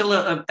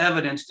scintilla of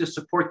evidence to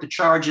support the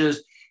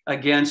charges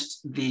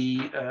against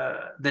the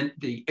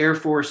Air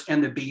Force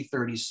and the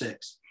B-36.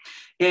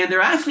 And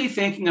they're actually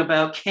thinking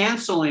about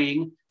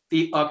canceling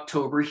the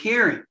October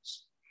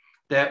hearings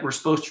that were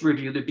supposed to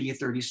review the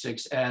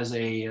B-36 as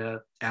a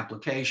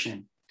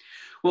application.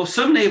 Well,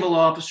 some naval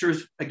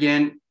officers,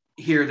 again,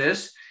 hear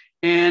this,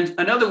 and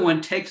another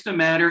one takes the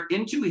matter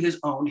into his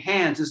own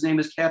hands. His name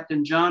is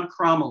Captain John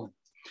Crommelin.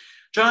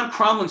 John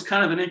Crommelin's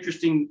kind of an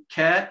interesting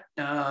cat.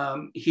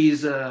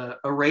 He's a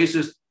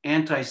racist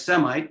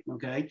anti-Semite,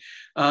 okay?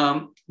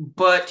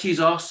 But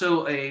he's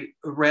also a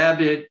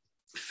rabid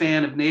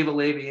fan of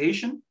naval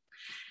aviation.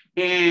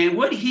 And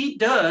what he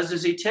does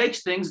is he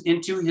takes things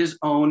into his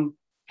own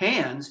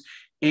hands,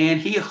 and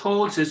he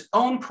holds his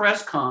own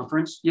press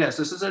conference. Yes,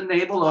 this is a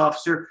naval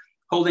officer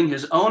holding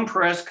his own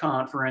press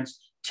conference,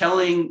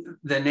 telling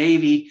the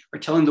Navy, or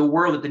telling the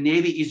world, that the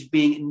Navy is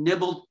being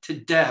nibbled to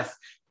death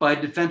by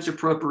defense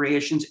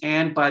appropriations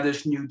and by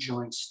this new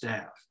joint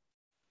staff.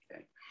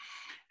 Okay.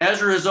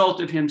 As a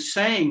result of him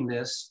saying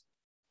this,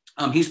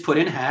 he's put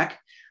in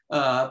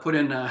put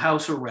in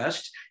house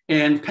arrest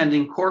and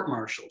pending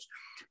court-martials.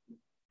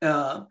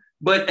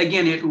 But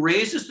again, it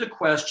raises the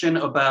question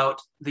about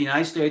the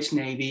United States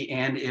Navy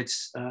and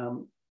its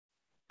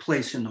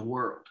place in the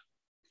world.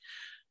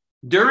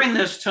 During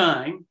this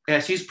time,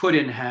 as he's put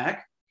in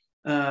hack,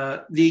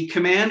 the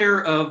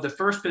commander of the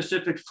 1st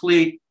Pacific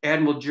Fleet,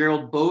 Admiral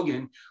Gerald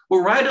Bogan,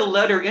 will write a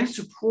letter in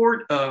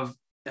support of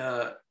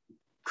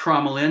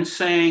Crommelin,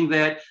 saying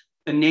that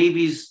the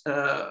Navy's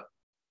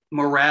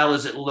morale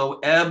is at low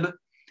ebb,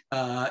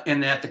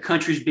 and that the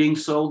country's being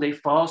sold a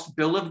false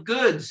bill of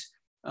goods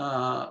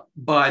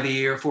by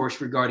the Air Force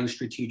regarding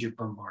strategic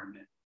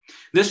bombardment.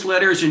 This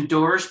letter is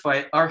endorsed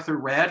by Arthur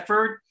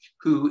Radford,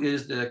 who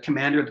is the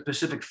commander of the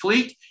Pacific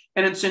Fleet,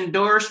 and it's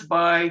endorsed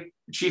by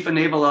Chief of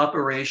Naval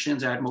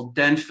Operations, Admiral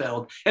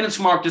Denfeld, and it's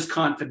marked as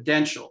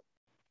confidential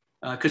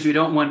because we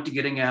don't want it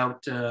getting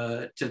out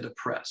to the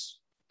press.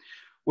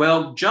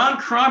 Well, John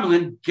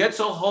Crommelin gets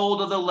a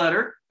hold of the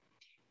letter,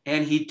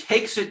 and he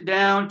takes it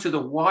down to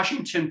the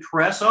Washington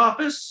press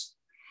office,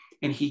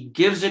 and he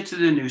gives it to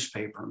the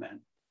newspapermen.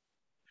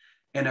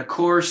 And of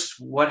course,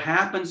 what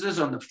happens is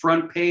on the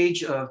front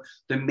page of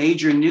the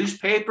major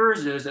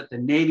newspapers is that the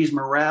Navy's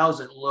morale is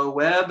at low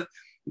ebb,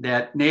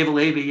 that naval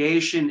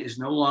aviation is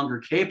no longer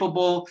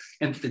capable,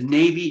 and the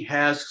Navy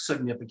has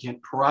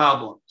significant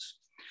problems.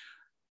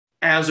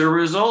 As a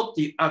result,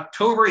 the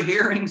October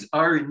hearings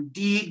are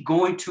indeed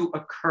going to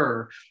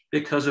occur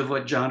because of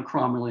what John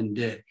Crommelin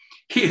did.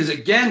 He is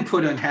again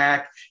put on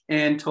hack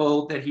and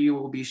told that he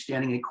will be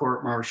standing a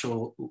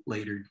court-martial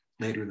later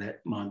that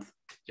month.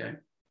 Okay.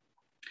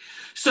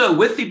 So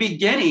with the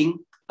beginning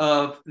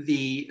of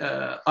the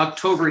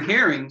October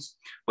hearings,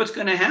 what's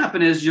going to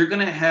happen is you're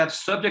going to have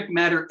subject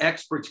matter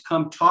experts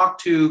come talk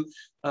to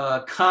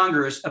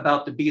Congress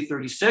about the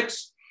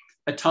B-36,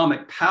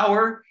 atomic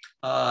power,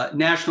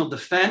 national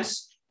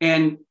defense,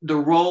 and the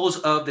roles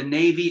of the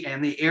Navy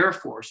and the Air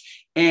Force.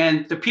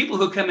 And the people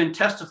who come and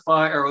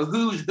testify are a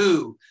who's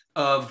who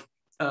of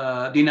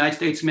the United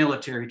States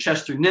military: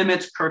 Chester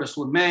Nimitz, Curtis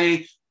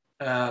LeMay,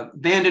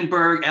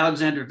 Vandenberg,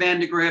 Alexander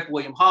Vandegrift,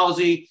 William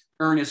Halsey,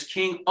 Ernest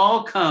King,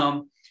 all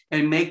come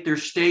and make their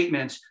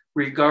statements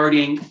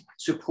regarding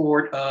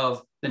support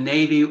of the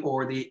Navy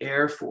or the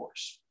Air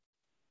Force.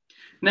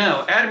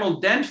 Now,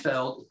 Admiral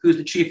Denfeld, who's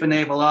the Chief of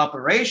Naval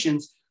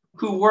Operations,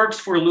 who works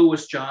for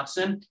Lewis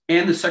Johnson,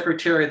 and the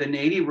Secretary of the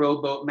Navy,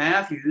 Rowboat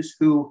Matthews,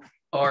 who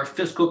are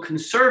fiscal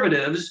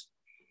conservatives,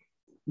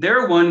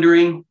 they're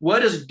wondering,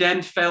 what is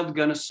Denfeld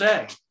going to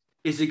say?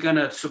 Is he going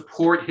to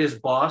support his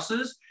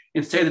bosses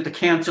and say that the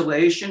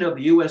cancellation of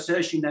the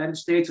USS United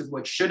States is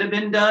what should have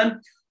been done?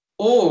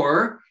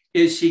 Or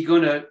is he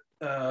going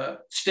to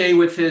stay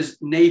with his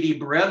Navy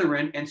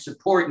brethren and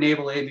support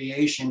naval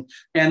aviation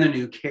and the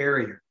new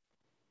carrier?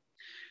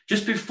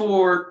 Just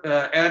before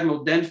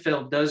Admiral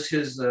Denfeld does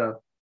his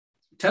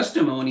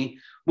testimony,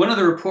 one of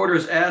the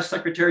reporters asked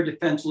Secretary of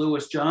Defense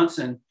Lewis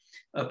Johnson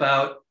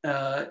about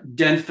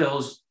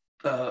Denfeld's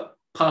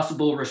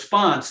possible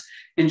response.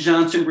 And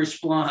Johnson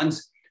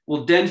responds,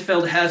 well,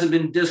 Denfeld hasn't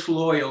been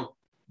disloyal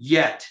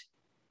yet.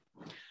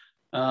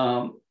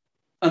 On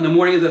the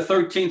morning of the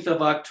 13th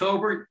of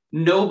October,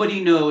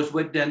 nobody knows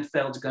what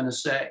Denfeld's going to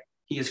say.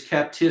 He has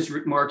kept his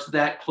remarks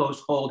that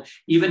close hold.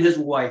 Even his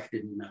wife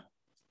didn't know.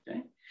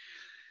 Okay?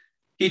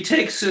 He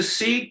takes his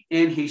seat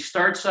and he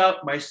starts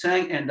out by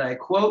saying, and I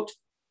quote,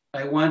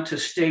 "I want to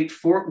state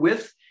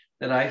forthwith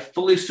that I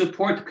fully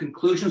support the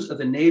conclusions of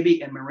the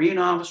Navy and Marine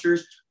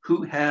officers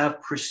who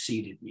have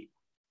preceded me."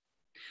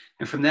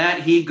 And from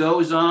that, he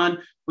goes on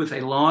with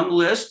a long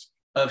list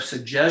of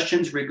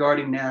suggestions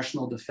regarding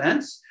national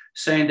defense,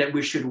 saying that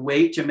we should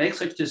wait to make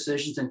such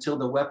decisions until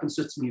the Weapons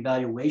System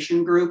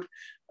Evaluation Group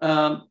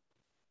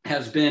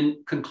has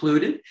been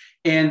concluded,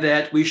 and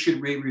that we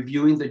should be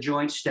reviewing the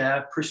Joint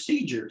Staff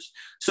procedures.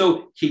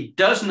 So he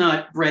does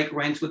not break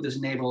ranks with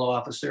his naval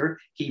officer.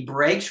 He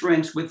breaks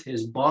ranks with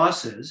his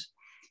bosses,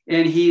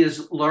 and he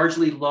is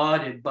largely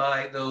lauded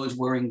by those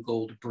wearing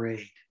gold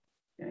braid.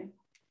 Okay?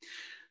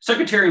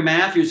 Secretary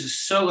Matthews is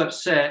so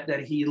upset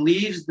that he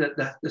leaves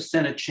the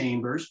Senate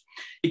chambers.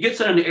 He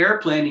gets on an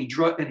airplane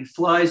and he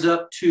flies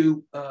up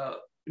to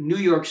New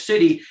York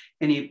City,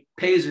 and he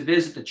pays a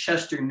visit to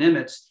Chester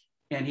Nimitz,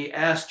 and he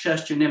asks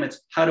Chester Nimitz,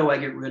 how do I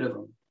get rid of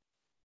him?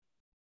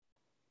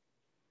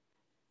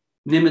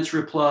 Nimitz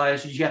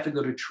replies, you have to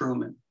go to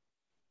Truman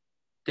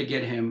to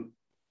get him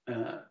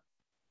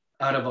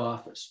out of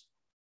office.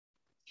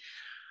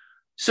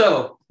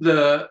 So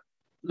the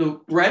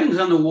writings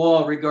on the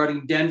wall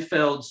regarding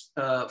Denfeld's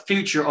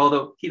future,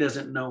 although he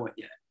doesn't know it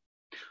yet.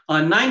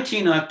 On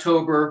 19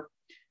 October,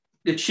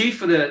 the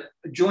chief of the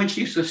Joint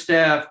Chiefs of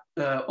Staff,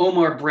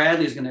 Omar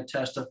Bradley, is going to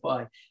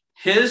testify.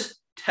 His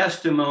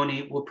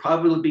testimony will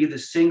probably be the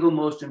single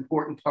most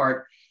important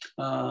part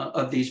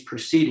of these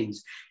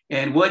proceedings.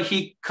 And what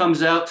he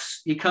comes out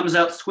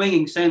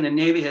swinging, saying the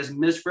Navy has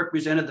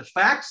misrepresented the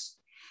facts.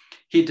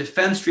 He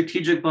defends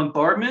strategic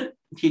bombardment.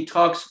 He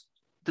talks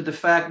to the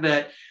fact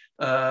that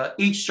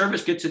each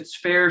service gets its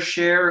fair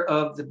share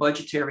of the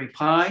budgetary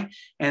pie.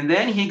 And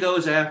then he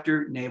goes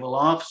after naval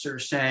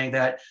officers, saying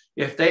that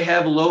if they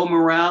have low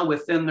morale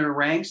within their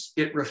ranks,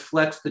 it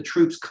reflects the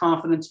troops'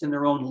 confidence in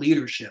their own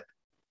leadership.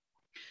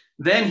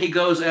 Then he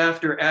goes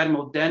after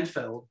Admiral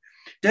Denfeld.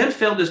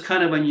 Denfeld is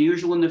kind of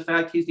unusual in the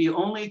fact he's the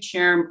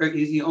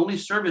only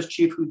service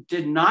chief who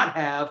did not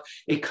have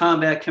a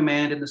combat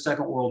command in the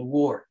Second World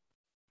War.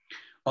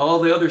 All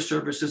the other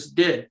services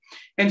did.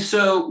 And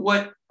so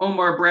what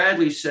Omar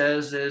Bradley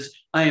says is,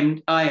 I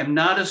am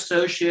not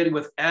associated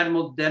with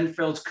Admiral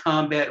Denfeld's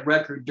combat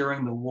record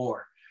during the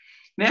war.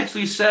 And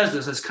actually says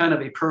this as kind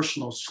of a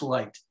personal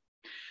slight.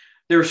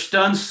 There's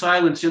stunned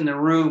silence in the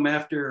room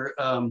after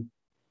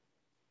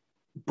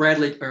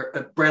Bradley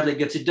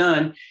gets it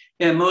done.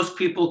 And most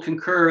people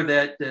concur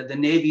that the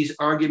Navy's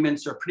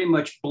arguments are pretty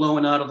much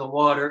blown out of the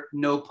water,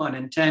 no pun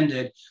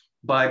intended,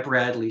 by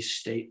Bradley's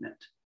statement.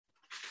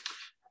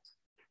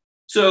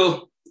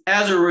 So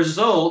as a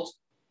result,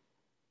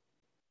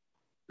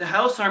 the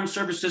House Armed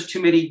Services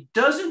Committee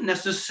doesn't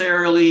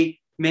necessarily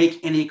make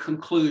any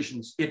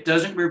conclusions. It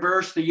doesn't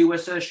reverse the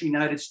USS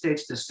United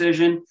States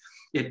decision.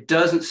 It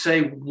doesn't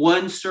say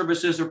one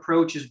service's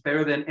approach is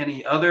better than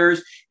any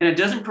others, and it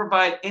doesn't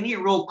provide any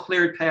real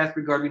clear path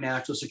regarding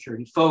national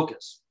security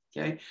focus,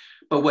 okay?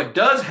 But what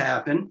does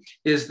happen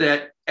is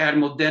that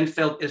Admiral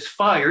Denfeld is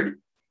fired.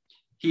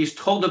 He's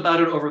told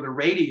about it over the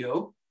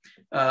radio.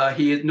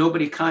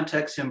 Nobody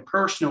contacts him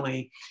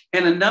personally,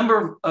 and a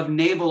number of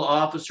naval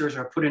officers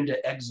are put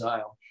into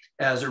exile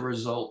as a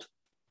result.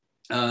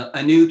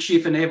 A new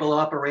chief of naval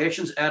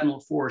operations, Admiral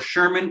Forrest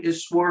Sherman,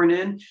 is sworn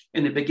in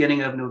the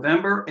beginning of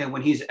November. And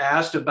when he's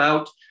asked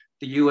about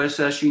the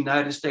USS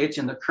United States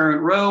in the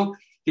current row,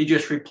 he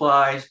just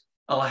replies,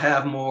 I'll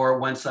have more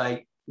once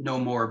I know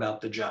more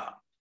about the job.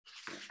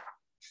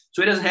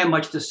 So he doesn't have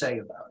much to say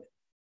about it.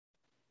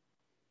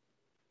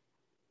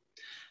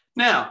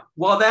 Now,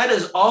 while that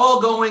is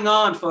all going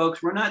on,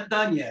 folks, we're not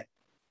done yet.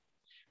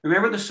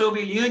 Remember, the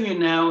Soviet Union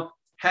now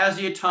has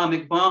the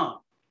atomic bomb.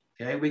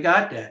 Okay, we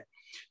got that.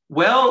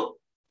 Well,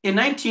 in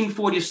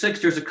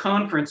 1946, there's a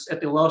conference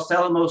at the Los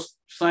Alamos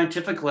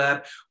Scientific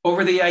Lab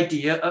over the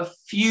idea of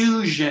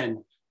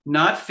fusion,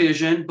 not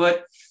fission,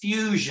 but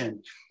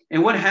fusion.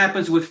 And what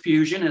happens with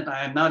fusion, and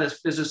I am not a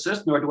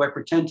physicist, nor do I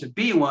pretend to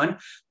be one,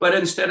 but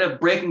instead of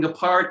breaking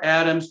apart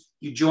atoms,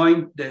 you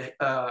join the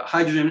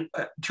hydrogen,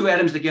 two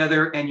atoms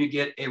together, and you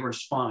get a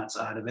response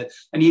out of it,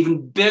 an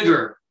even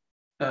bigger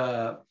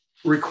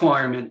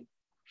requirement,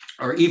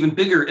 or even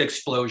bigger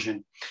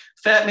explosion.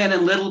 Fat Man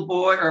and Little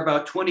Boy are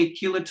about 20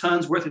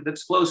 kilotons worth of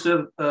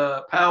explosive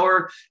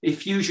power. A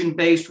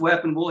fusion-based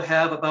weapon will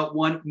have about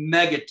 1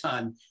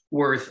 megaton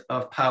worth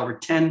of power,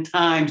 10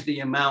 times the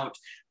amount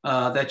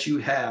that you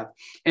have.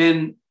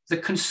 And the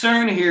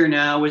concern here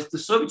now is the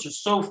Soviets are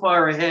so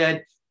far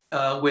ahead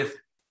with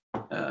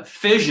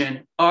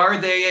fission. Are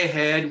they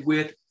ahead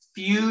with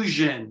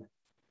fusion?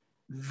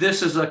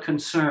 This is a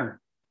concern.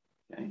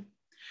 Okay?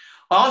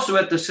 Also,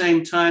 at the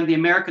same time, the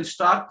American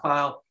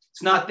stockpile,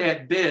 it's not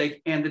that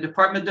big, and the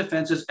Department of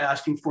Defense is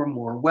asking for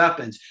more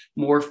weapons,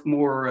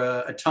 more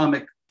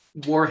atomic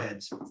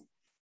warheads.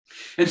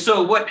 And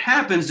so what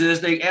happens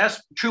is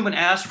Truman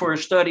asked for a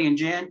study in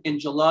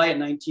July of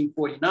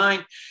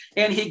 1949,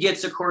 and he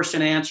gets, of course,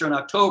 an answer in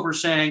October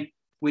saying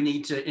we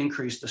need to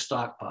increase the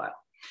stockpile.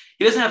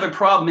 He doesn't have a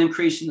problem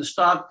increasing the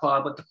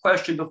stockpile, but the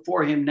question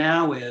before him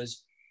now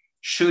is,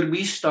 should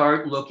we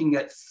start looking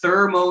at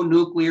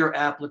thermonuclear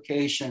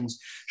applications?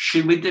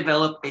 Should we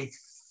develop a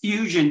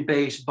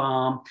fusion-based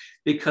bomb,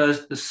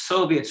 because the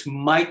Soviets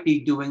might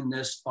be doing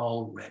this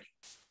already?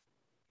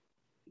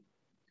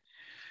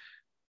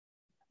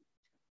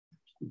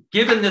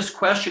 Given this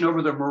question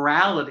over the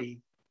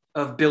morality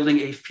of building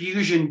a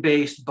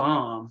fusion-based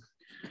bomb,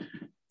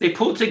 they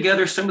pulled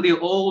together some of the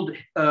old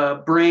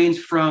brains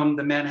from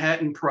the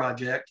Manhattan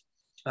Project,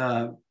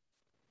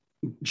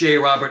 J.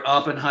 Robert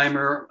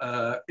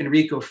Oppenheimer,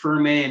 Enrico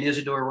Fermi, and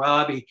Isidore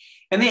Rabi,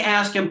 and they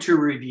asked him to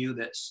review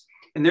this.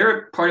 And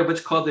they're part of what's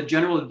called the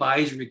General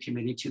Advisory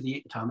Committee to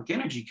the Atomic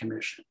Energy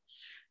Commission.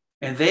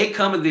 And they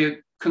come to the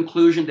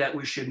conclusion that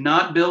we should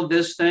not build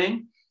this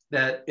thing,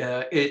 that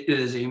it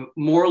is a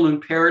moral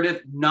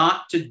imperative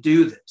not to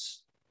do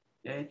this.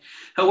 Okay?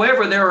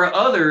 However, there are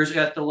others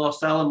at the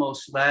Los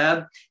Alamos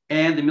lab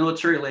and the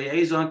Military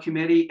Liaison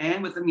Committee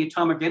and within the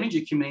Atomic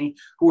Energy Committee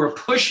who are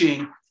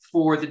pushing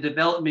for the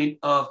development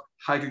of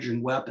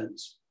hydrogen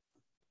weapons.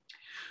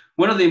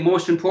 One of the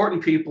most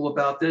important people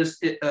about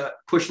this,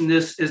 pushing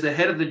this, is the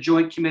head of the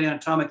Joint Committee on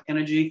Atomic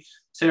Energy,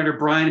 Senator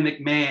Brian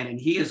McMahon, and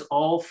he is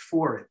all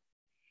for it.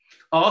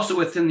 Also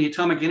within the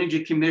Atomic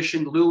Energy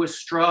Commission, Lewis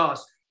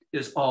Strauss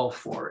is all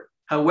for it.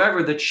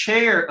 However, the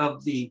chair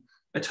of the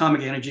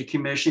Atomic Energy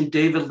Commission,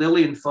 David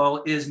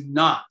Lilienthal, is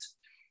not.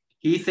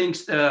 He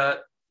thinks the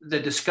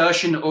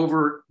discussion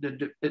over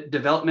the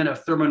development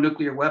of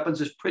thermonuclear weapons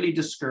is pretty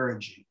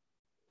discouraging.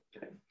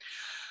 Okay.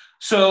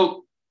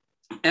 So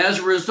as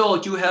a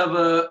result, you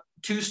have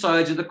two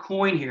sides of the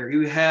coin here.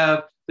 You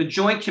have the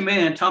Joint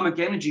Committee on Atomic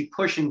Energy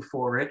pushing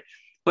for it,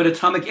 but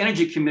Atomic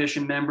Energy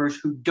Commission members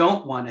who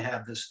don't want to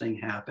have this thing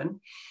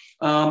happen.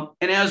 And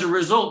as a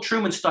result,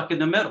 Truman's stuck in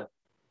the middle.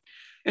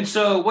 And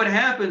so what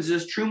happens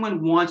is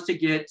Truman wants to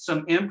get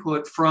some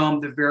input from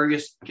the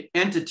various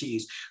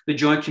entities, the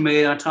Joint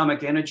Committee on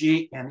Atomic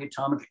Energy and the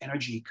Atomic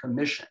Energy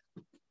Commission.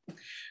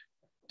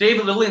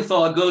 David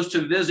Lilienthal goes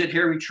to visit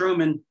Harry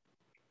Truman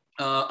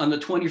on the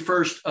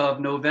 21st of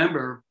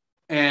November,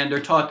 and they're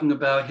talking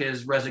about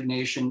his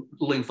resignation.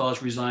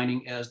 Lilienthal's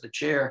resigning as the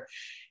chair.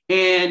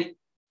 And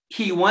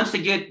he wants to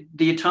get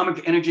the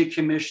Atomic Energy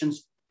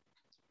Commission's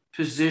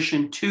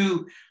position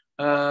to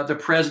the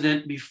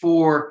president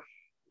before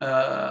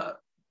the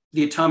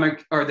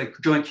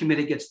Joint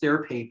Committee gets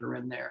their paper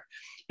in there.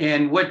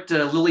 And what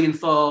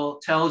Lilienthal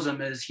tells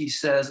him is, he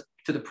says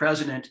to the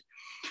president,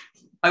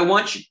 I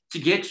want you to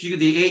get you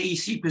the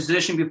AEC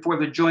position before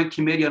the Joint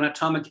Committee on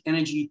Atomic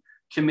Energy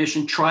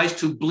Commission tries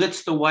to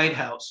blitz the White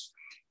House.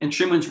 And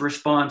Truman's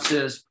response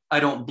is, I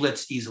don't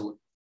blitz easily.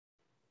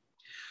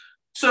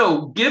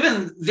 So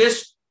given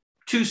this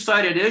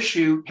two-sided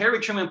issue, Harry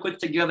Truman put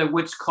together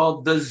what's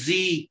called the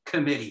Z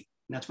Committee.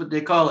 That's what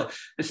they call it.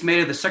 It's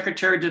made of the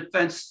Secretary of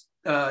Defense,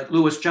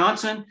 Lewis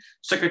Johnson,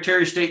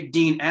 Secretary of State,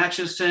 Dean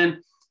Acheson,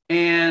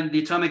 and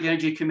the Atomic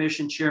Energy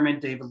Commission Chairman,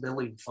 David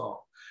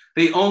Lilienthal.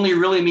 They only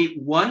really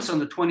meet once on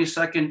the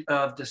 22nd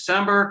of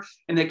December,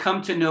 and they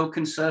come to no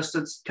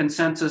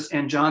consensus,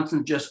 and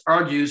Johnson just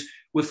argues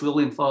with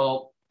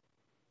Lilienthal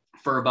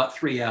for about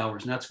 3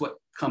 hours, and that's what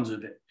comes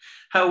of it.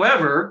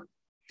 However,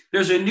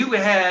 there's a new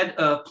head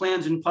of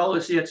plans and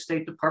policy at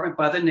State Department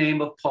by the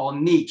name of Paul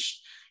Nietzsche.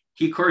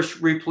 He, of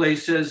course,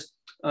 replaces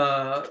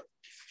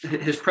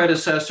his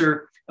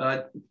predecessor,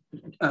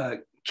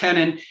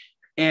 Kennan,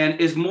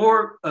 and is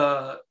more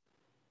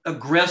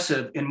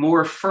aggressive and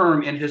more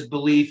firm in his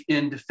belief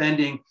in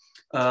defending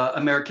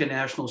American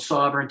national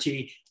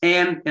sovereignty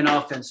and an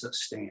offensive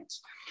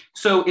stance.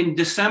 So in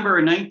December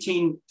of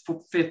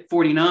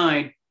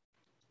 1949,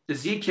 the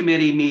Z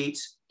Committee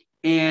meets,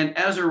 and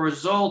as a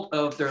result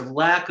of their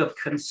lack of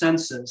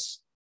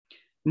consensus,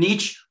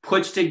 Nietzsche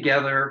puts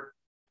together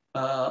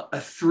a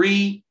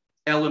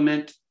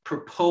 3-element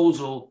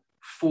proposal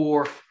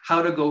for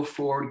how to go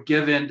forward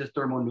given the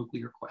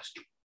thermonuclear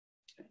question.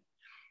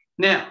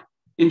 Now,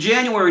 In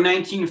January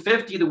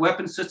 1950, the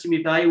Weapons System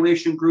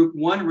Evaluation Group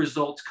 1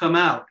 results come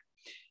out.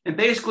 And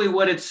basically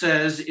what it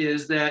says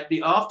is that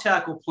the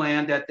off-tackle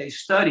plan that they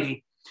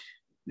study,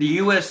 the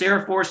US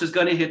Air Force is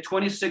going to hit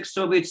 26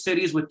 Soviet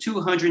cities with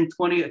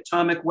 220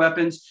 atomic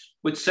weapons,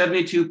 with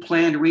 72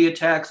 planned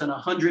reattacks on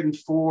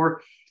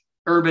 104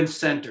 urban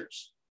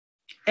centers.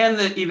 And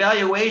the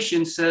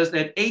evaluation says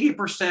that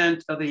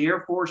 80% of the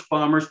Air Force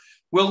bombers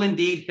will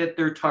indeed hit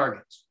their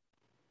targets.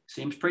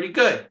 Seems pretty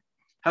good.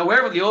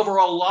 However, the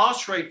overall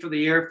loss rate for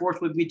the Air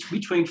Force would be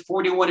between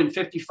 41 and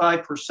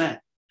 55%.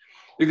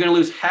 You're going to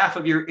lose half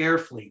of your air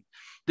fleet.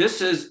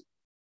 This is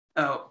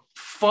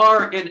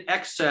far in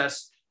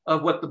excess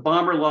of what the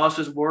bomber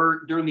losses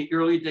were during the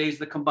early days of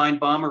the combined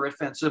bomber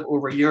offensive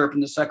over Europe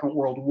in the Second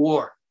World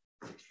War.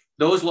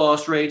 Those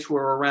loss rates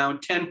were around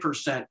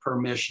 10% per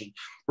mission.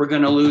 We're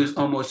going to lose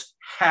almost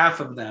half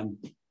of them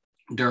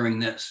during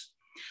this.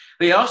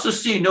 They also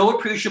see no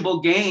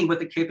appreciable gain with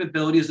the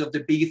capabilities of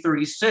the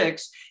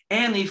B-36,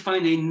 and they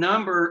find a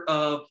number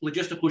of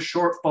logistical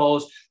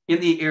shortfalls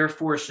in the Air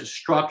Force's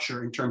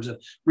structure in terms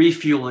of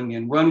refueling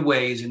and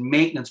runways and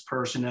maintenance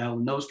personnel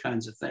and those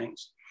kinds of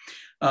things.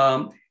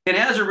 And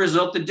as a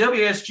result, the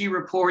WSG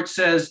report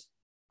says,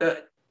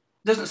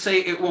 doesn't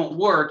say it won't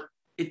work.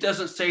 It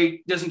doesn't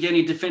get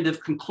any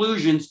definitive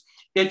conclusions.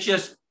 It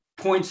just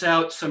points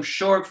out some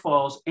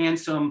shortfalls and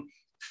some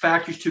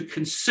factors to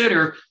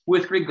consider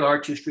with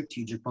regard to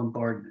strategic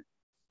bombardment.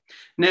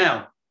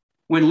 Now,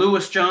 when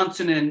Lewis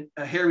Johnson and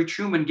Harry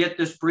Truman get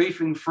this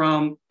briefing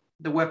from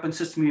the Weapons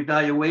System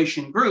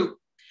Evaluation Group,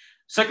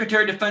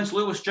 Secretary of Defense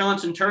Lewis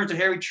Johnson turns to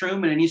Harry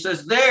Truman and he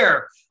says,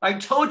 "There, I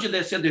told you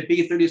they said the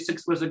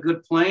B-36 was a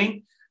good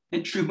plane."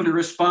 And Truman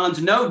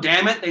responds, "No,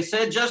 damn it, they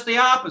said just the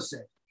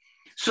opposite."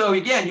 So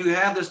again, you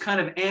have this kind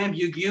of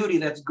ambiguity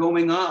that's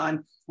going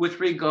on with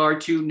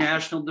regard to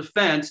national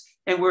defense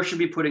and where should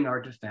we be putting our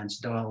defense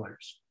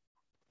dollars.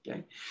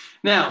 Okay.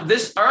 Now,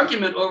 this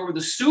argument over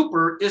the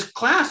super is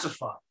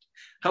classified.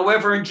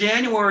 However, in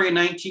January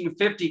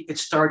 1950, it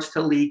starts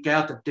to leak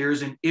out that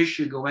there's an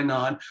issue going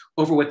on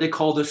over what they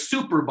call the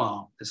super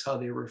bomb. That's how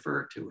they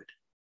refer to it.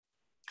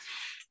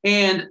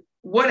 And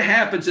what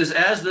happens is,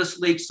 as this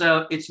leaks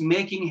out, it's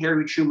making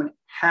Harry Truman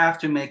have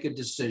to make a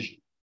decision.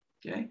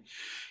 Okay.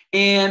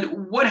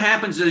 And what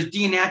happens is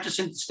Dean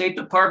Acheson, the State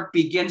Department,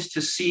 begins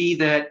to see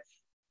that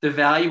the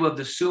value of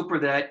the super,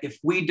 that if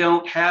we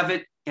don't have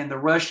it and the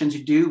Russians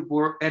do,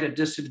 we're at a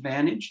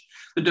disadvantage.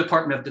 The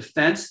Department of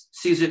Defense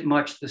sees it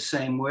much the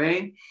same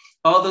way,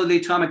 although the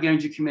Atomic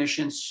Energy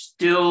Commission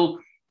still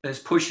is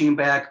pushing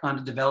back on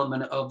the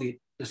development of the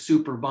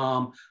super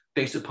bomb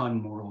based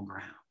upon moral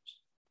grounds.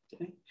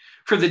 Okay?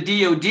 For the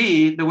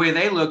DOD, the way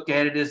they look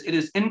at it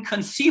is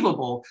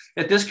inconceivable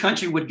that this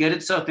country would get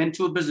itself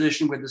into a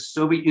position where the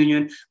Soviet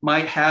Union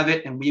might have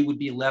it and we would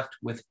be left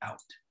without.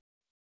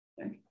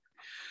 Okay?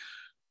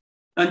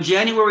 On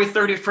January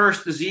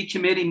 31st, the Z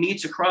Committee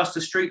meets across the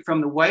street from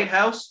the White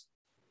House,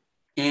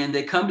 and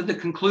they come to the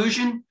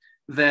conclusion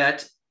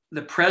that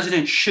the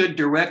president should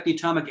direct the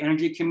Atomic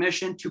Energy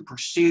Commission to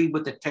proceed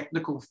with the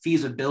technical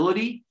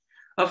feasibility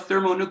of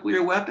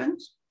thermonuclear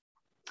weapons,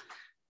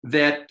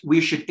 that we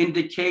should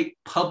indicate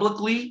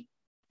publicly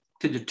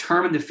to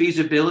determine the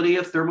feasibility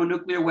of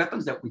thermonuclear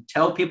weapons, that we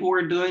tell people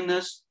we're doing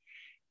this,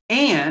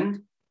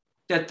 and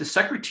that the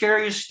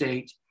Secretary of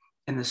State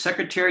and the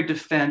Secretary of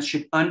Defense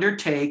should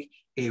undertake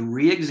a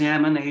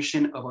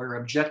re-examination of our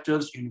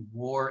objectives in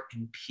war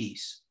and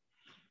peace.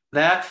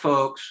 That,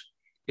 folks,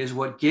 is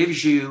what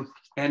gives you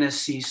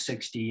NSC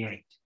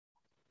 68.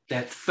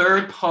 That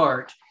third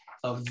part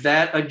of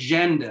that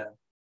agenda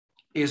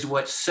is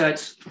what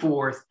sets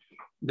forth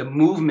the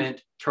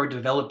movement toward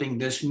developing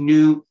this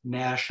new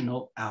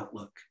national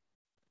outlook.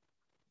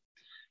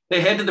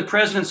 They head to the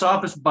president's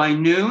office by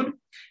noon,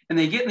 and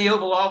they get in the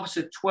Oval Office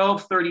at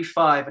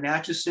 12:35, and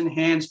Acheson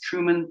hands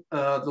Truman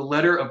the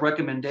letter of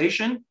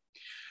recommendation.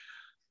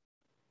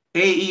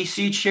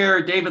 AEC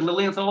Chair David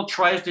Lilienthal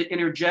tries to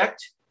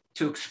interject,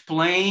 to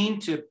explain,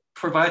 to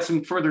provide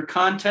some further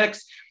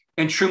context,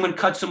 and Truman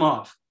cuts him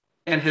off.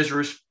 And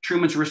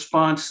Truman's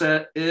response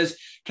is,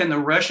 "Can the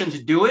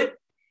Russians do it?"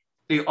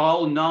 They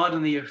all nod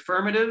in the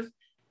affirmative,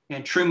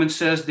 and Truman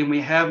says, "Then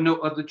we have no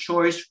other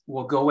choice,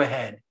 we'll go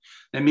ahead."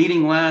 The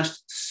meeting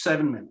lasts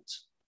 7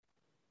 minutes.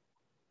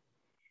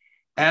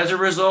 As a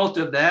result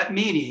of that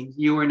meeting,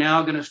 you are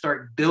now going to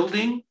start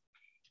building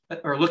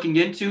or looking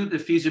into the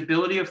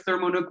feasibility of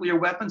thermonuclear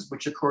weapons,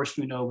 which of course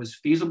we know is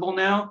feasible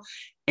now.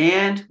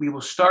 And we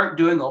will start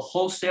doing a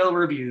wholesale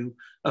review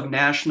of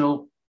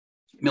national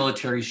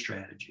military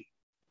strategy.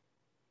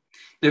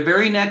 The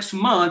very next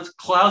month,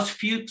 Klaus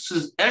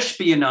Fuchs's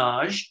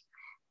espionage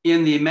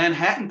in the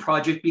Manhattan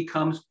Project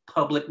becomes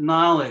public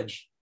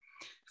knowledge.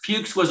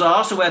 Fuchs was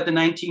also at the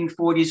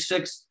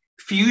 1946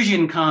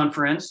 fusion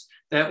conference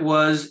that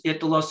was at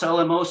the Los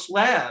Alamos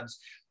labs.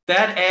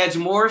 That adds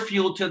more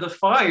fuel to the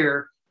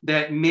fire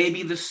that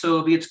maybe the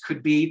Soviets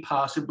could be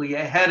possibly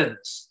ahead of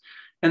us.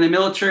 And the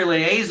Military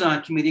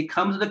Liaison Committee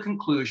comes to the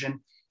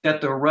conclusion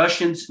that the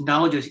Russians'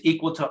 knowledge is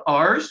equal to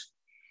ours.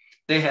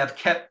 They have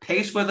kept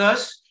pace with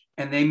us,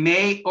 and they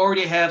may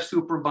already have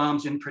super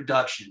bombs in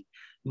production.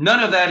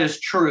 None of that is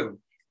true.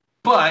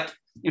 But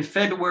in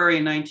February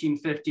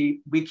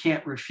 1950, we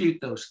can't refute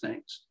those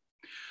things.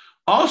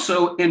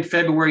 Also in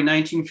February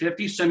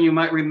 1950, some of you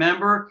might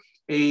remember,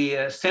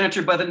 a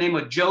senator by the name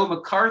of Joe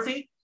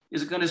McCarthy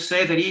is going to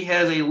say that he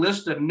has a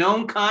list of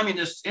known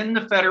communists in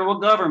the federal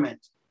government.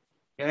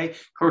 Okay.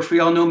 Of course, we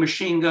all know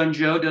Machine Gun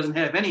Joe doesn't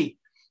have any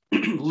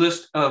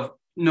list of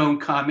known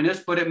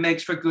communists, but it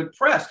makes for good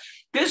press.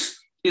 This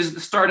is the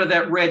start of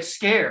that Red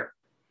Scare.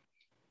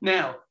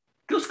 Now,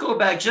 let's go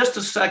back just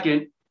a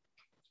second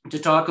to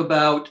talk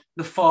about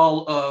the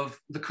fall of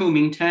the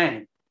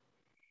Kuomintang.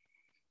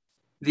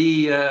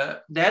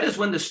 That is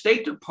when the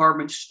State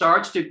Department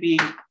starts to be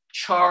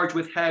charged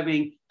with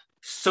having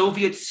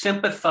Soviet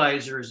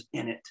sympathizers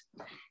in it,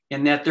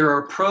 and that there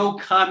are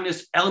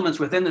pro-communist elements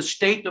within the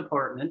State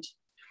Department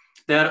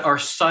that are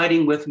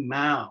siding with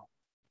Mao.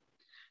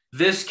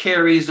 This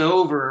carries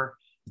over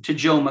to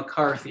Joe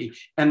McCarthy,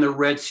 and the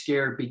Red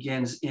Scare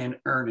begins in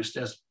earnest,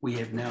 as we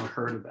have now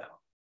heard about.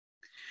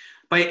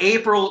 By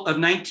April of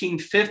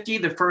 1950,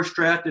 the first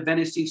draft of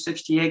NSC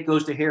 68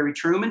 goes to Harry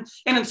Truman,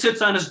 and it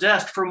sits on his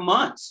desk for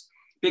months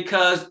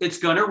because it's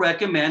going to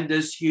recommend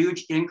this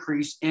huge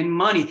increase in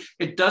money.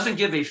 It doesn't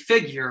give a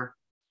figure,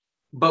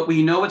 but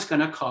we know it's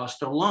going to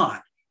cost a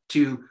lot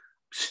to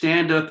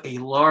stand up a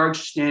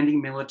large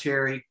standing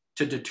military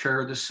to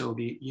deter the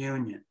Soviet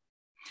Union.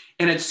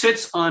 And it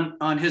sits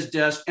on his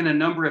desk and a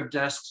number of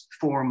desks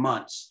for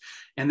months.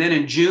 And then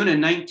in June of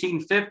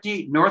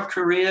 1950, North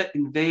Korea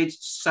invades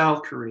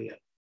South Korea.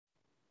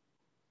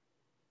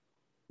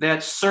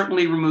 That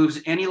certainly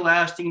removes any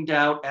lasting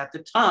doubt at the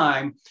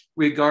time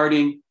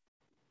regarding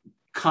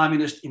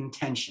communist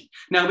intention.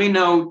 Now, we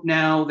know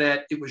now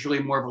that it was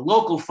really more of a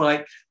local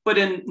fight, but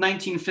in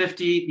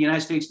 1950, the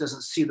United States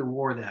doesn't see the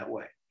war that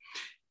way.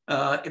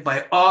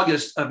 By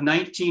August of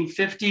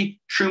 1950,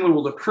 Truman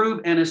will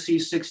approve NSC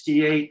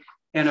 68,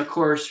 and of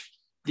course,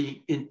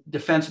 the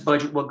defense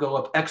budget will go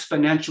up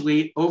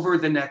exponentially over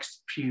the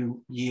next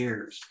few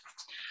years.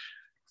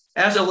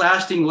 As a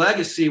lasting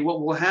legacy,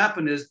 what will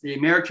happen is the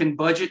American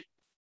budget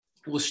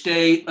will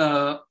stay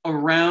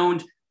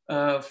around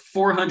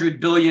 $400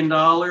 billion.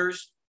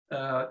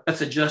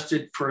 That's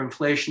adjusted for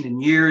inflation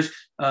in years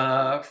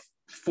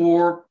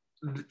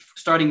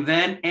starting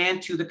then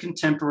and to the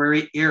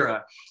contemporary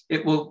era.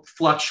 It will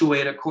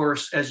fluctuate, of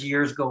course, as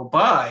years go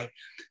by,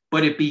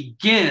 but it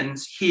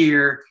begins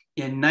here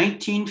in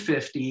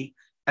 1950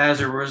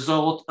 as a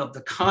result of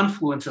the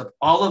confluence of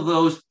all of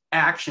those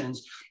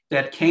actions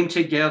that came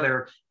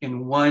together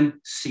in one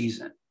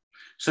season.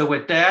 So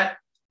with that,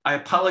 I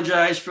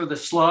apologize for the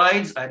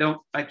slides.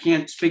 I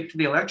can't speak to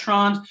the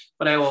electrons,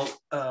 but I will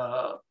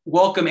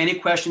welcome any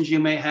questions you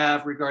may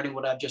have regarding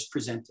what I've just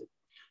presented.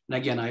 And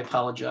again, I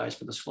apologize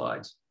for the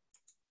slides.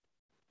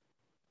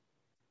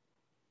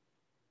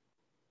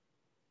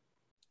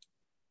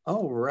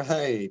 All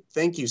right.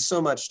 Thank you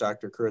so much,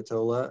 Dr.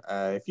 Curatola.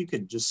 If you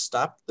could just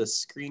stop the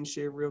screen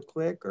share real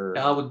quick, or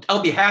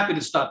I'll be happy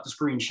to stop the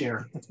screen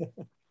share.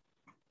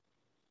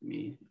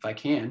 If I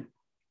can.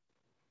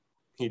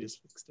 He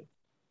just fixed it,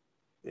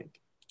 I think.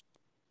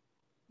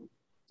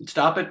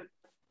 Stop it.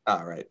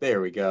 All right, there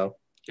we go.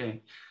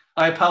 Okay.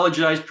 I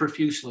apologize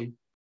profusely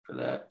for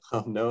that.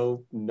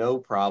 Oh, no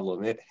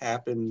problem. It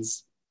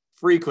happens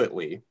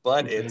frequently,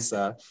 but okay. It's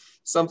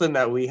something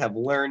that we have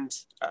learned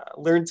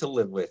to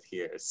live with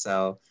here.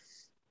 So,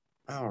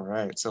 all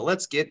right, so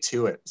let's get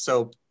to it.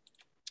 So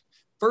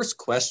first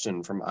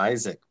question from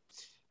Isaac.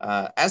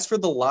 As for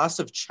the loss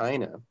of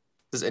China,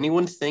 does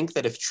anyone think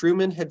that if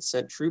Truman had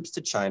sent troops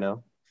to China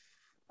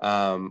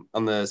on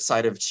the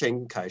side of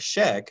Chiang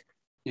Kai-shek,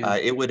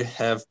 it would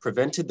have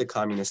prevented the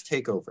communist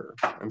takeover?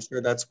 I'm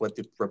sure that's what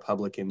the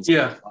Republicans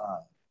imply.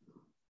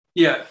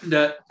 Yeah,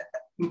 a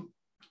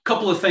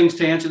couple of things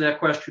to answer that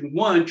question.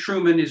 One,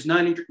 Truman is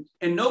not,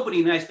 and nobody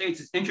in the United States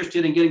is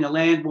interested in getting a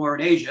land war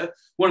in Asia.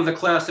 One of the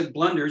classic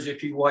blunders,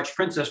 if you watch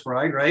Princess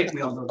Bride, right?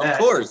 We all know that. Of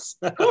course.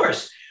 Of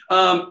course.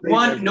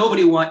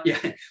 Nobody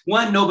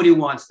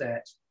wants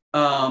that.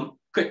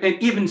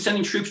 And even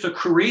sending troops to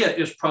Korea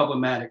is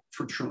problematic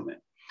for Truman.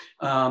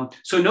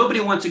 So nobody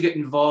wants to get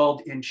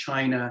involved in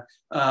China.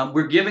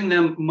 We're giving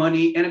them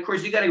money. And of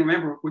course, you got to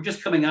remember, we're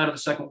just coming out of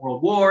the Second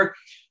World War.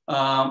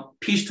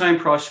 Peacetime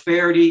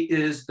prosperity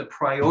is the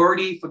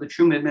priority for the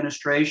Truman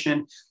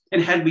administration.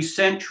 And had we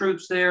sent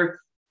troops there,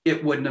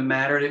 it wouldn't have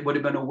mattered. It would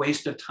have been a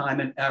waste of time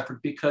and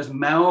effort because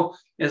Mao,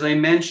 as I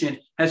mentioned,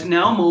 has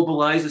now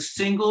mobilized the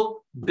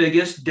single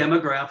biggest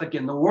demographic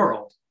in the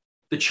world,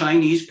 the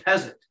Chinese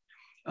peasant.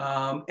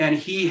 And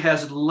he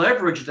has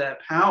leveraged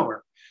that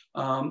power.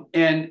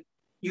 And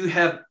you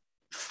have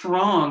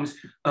throngs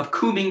of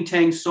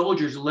Kuomintang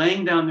soldiers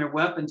laying down their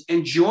weapons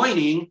and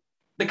joining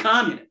the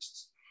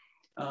communists.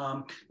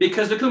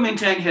 Because the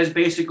Kuomintang has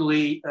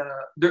basically,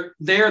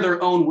 they're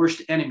their own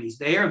worst enemies.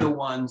 They are the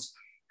ones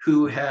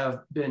who have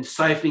been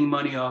siphoning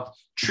money off,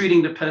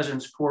 treating the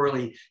peasants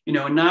poorly,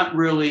 not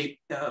really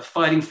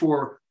fighting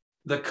for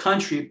the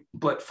country,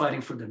 but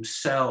fighting for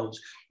themselves.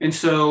 And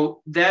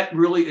so that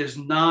really is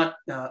not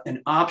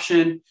an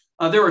option.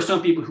 There are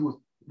some people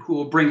who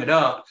will bring it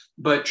up,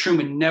 but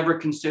Truman never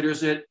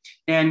considers it.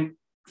 And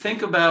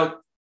think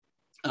about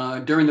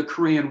during the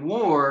Korean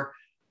War,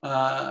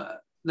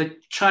 the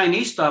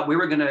Chinese thought we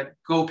were going to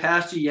go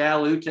past the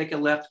Yalu, take a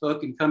left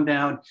hook, and come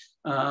down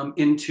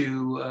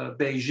into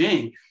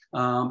Beijing.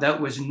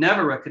 That was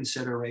never a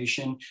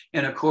consideration.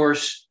 And of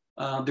course,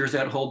 there's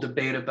that whole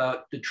debate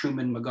about the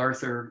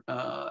Truman-MacArthur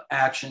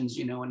actions,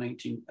 in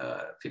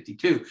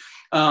 1952.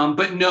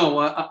 But no,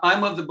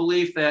 I'm of the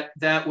belief that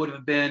that would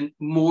have been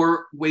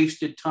more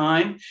wasted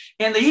time.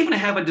 And they even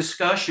have a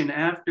discussion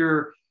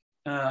after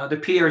the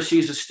PRC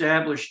is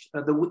established.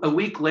 A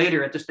week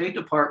later at the State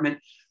Department,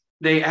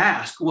 they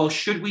ask, well,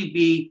 should we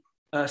be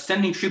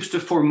sending troops to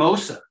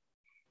Formosa,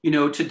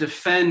 to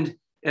defend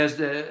as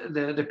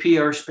the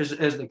PRC,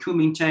 as the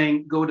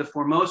Kuomintang go to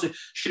Formosa?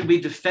 Should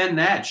we defend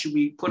that? Should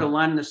we put a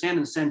line in the sand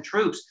and send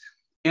troops?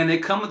 And they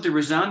come with the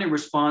resounding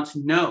response,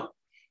 no.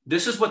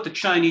 This is what the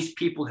Chinese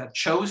people have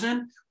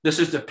chosen. This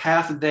is the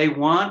path that they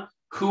want.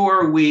 Who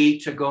are we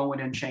to go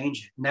in and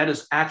change it? And that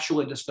is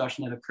actually a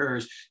discussion that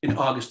occurs in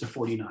August of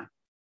 49.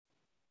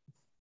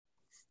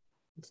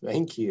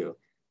 Thank you.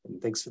 And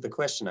thanks for the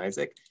question,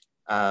 Isaac.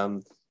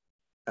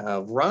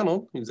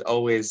 Ronald, who's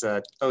always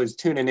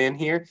tuning in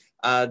here.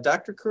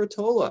 Dr.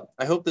 Curatola,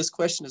 I hope this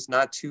question is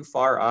not too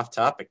far off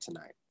topic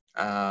tonight.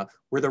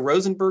 Were the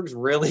Rosenbergs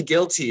really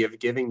guilty of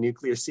giving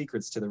nuclear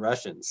secrets to the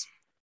Russians?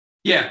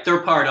 Yeah,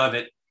 they're part of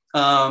it.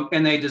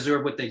 And they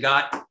deserve what they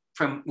got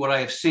from what I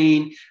have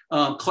seen.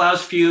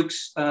 Klaus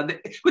Fuchs,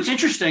 what's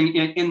interesting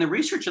in the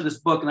research of this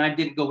book, and I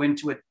didn't go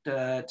into it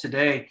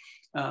today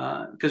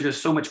because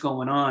there's so much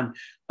going on.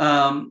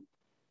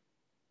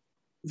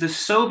 The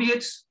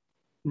Soviets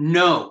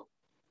know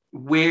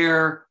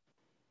where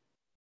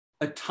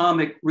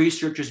atomic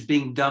research is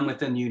being done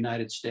within the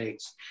United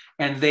States,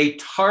 and they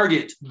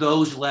target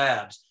those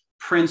labs,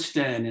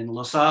 Princeton and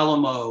Los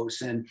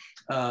Alamos and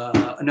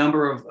a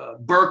number of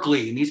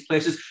Berkeley and these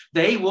places.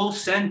 They will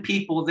send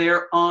people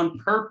there on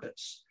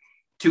purpose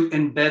to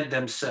embed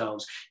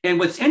themselves. And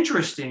what's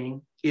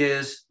interesting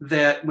is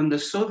that when the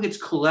Soviets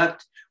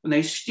when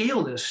they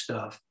steal this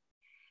stuff,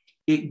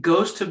 it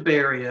goes to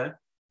Beria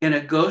and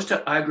it goes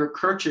to Igor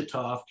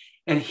Kurchatov,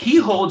 and he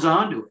holds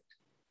on to it.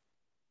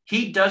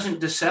 He doesn't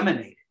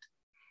disseminate it.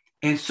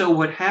 And so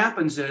what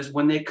happens is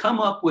when they come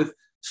up with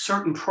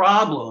certain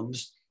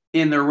problems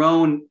in their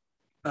own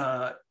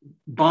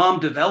bomb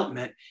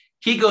development,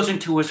 he goes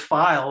into his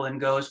file and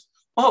goes,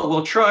 oh,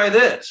 well, try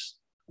this.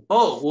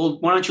 Oh, well,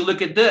 why don't you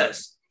look at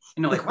this?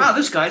 And they're like, wow,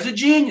 this guy's a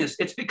genius.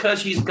 It's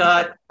because he's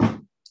got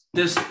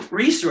this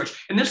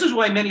research. And this is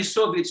why many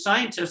Soviet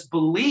scientists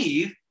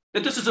believe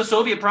that this is a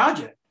Soviet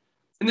project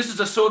and this is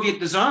a Soviet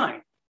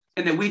design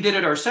and that we did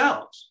it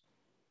ourselves.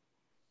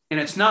 And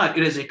it's not.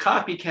 It is a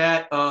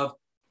copycat of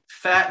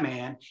Fat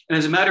Man. And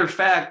as a matter of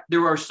fact,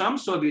 there are some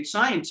Soviet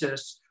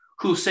scientists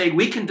who say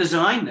we can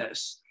design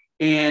this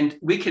and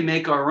we can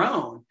make our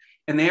own.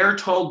 And they are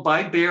told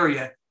by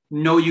Beria,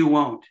 no, you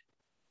won't.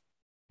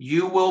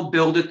 You will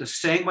build it the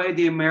same way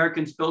the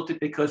Americans built it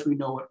because we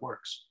know it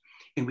works.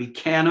 And we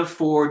can't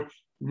afford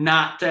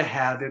not to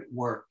have it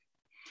work.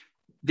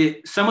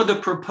 Some of the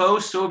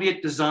proposed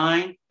Soviet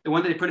design, the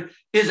one that they put,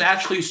 is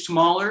actually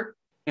smaller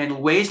and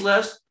weighs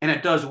less, and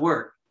it does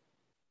work.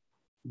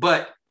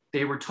 But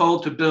they were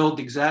told to build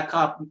the exact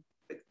copy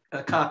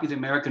of the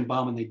American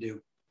bomb, and they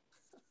do.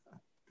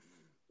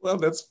 Well,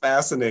 that's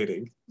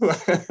fascinating.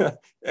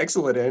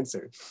 Excellent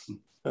answer.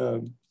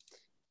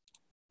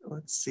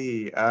 Let's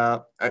see.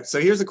 So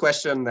here's a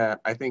question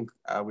that I think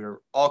we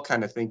were all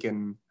kind of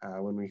thinking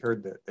when we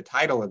heard the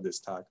title of this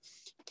talk.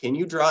 Can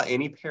you draw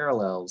any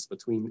parallels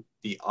between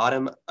the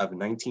autumn of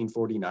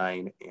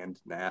 1949 and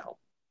now?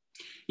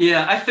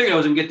 Yeah, I figured I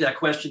was going to get that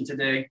question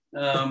today.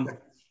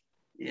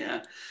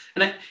 Yeah,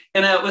 and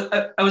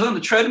I was on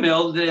the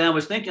treadmill today, and I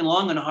was thinking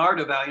long and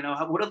hard about,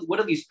 what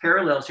are these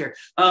parallels here?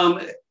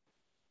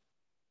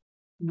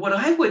 What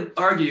I would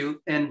argue,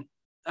 and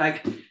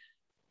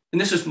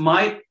this is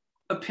my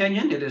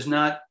opinion, it is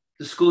not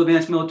the School of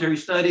Advanced Military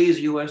Studies,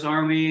 U.S.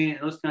 Army,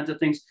 and those kinds of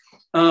things.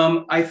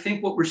 I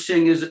think what we're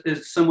seeing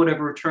is somewhat of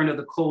a return of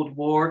the Cold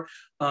War.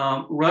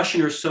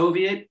 Russian or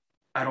Soviet,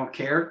 I don't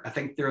care. I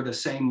think they're the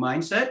same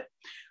mindset.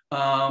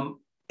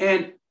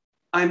 And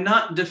I'm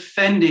not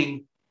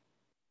defending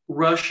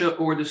Russia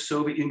or the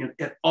Soviet Union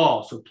at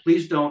all. So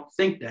please don't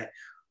think that.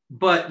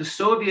 But the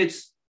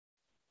Soviets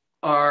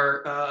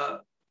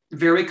are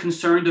very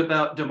concerned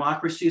about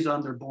democracies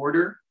on their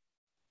border,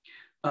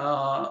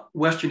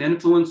 Western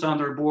influence on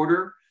their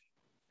border,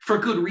 for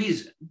good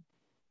reason.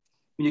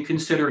 When you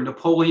consider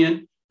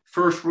Napoleon,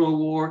 First World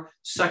War,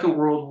 Second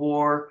World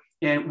War,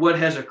 and what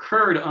has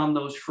occurred on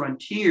those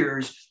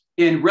frontiers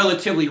in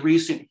relatively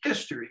recent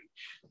history.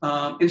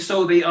 And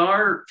so they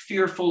are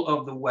fearful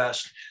of the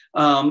West.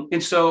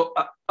 And so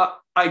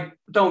I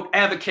don't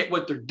advocate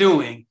what they're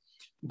doing,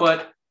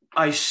 but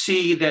I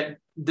see that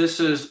this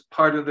is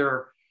part of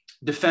their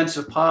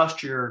defensive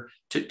posture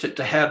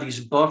to have these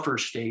buffer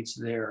states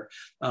there.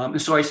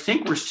 And so I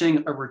think we're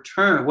seeing a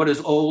return, what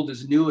is old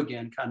is new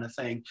again kind of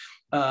thing,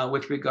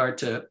 with regard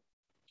to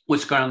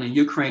what's going on in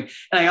Ukraine.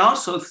 And I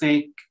also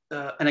think,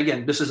 and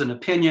again, this is an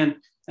opinion,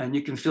 and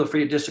you can feel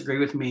free to disagree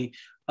with me,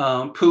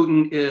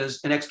 Putin is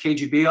an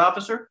ex-KGB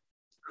officer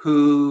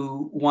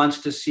who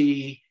wants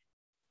to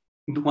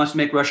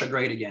make Russia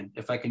great again,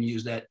 if I can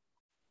use that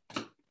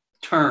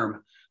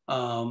term.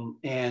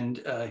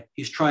 And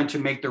he's trying to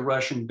make the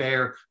Russian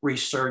bear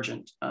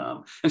resurgent.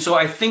 And so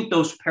I think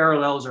those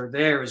parallels are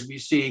there as we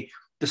see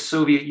the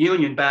Soviet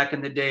Union back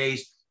in the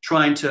days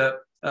trying to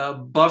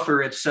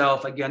buffer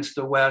itself against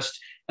the West.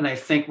 And I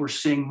think we're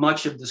seeing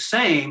much of the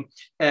same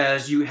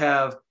as you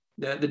have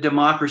the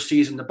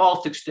democracies in the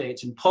Baltic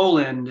states and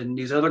Poland and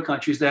these other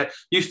countries that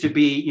used to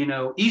be,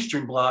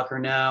 Eastern Bloc are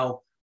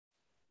now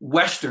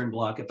Western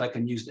Bloc, if I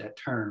can use that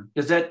term.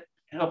 Does that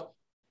help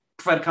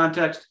provide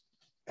context?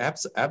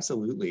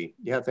 Absolutely.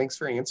 Yeah, thanks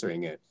for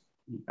answering it.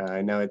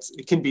 I know it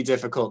can be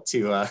difficult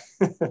to.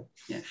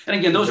 Yeah. And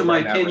again, those are my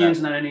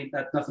opinions,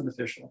 that's nothing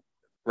official.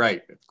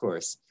 Right, of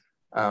course.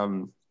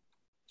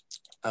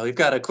 We've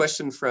got a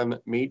question from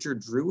Major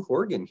Drew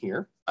Horgan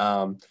here.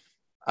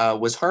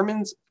 Was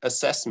Harman's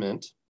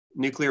assessment,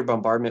 nuclear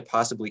bombardment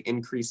possibly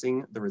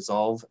increasing the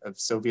resolve of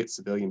Soviet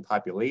civilian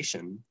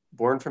population,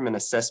 born from an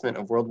assessment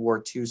of World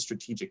War II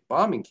strategic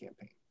bombing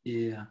campaign?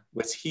 Yeah.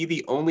 Was he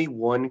the only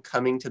one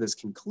coming to this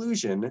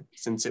conclusion,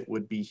 since it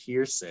would be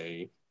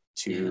hearsay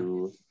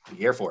to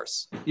the Air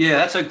Force?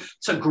 Yeah,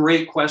 that's a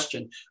great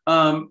question.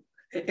 And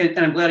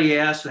I'm glad he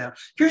asked that.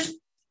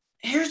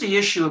 Here's the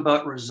issue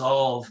about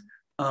resolve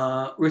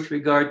with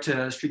regard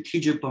to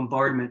strategic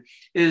bombardment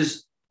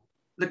is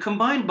the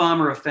combined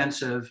bomber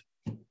offensive,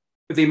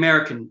 the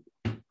American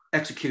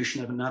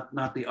execution of it,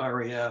 not the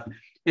RAF,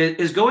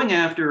 is going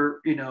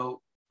after,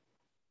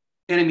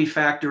 enemy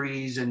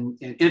factories and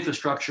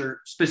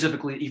infrastructure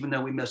specifically, even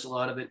though we miss a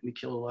lot of it and we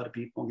kill a lot of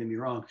people, don't get me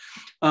wrong.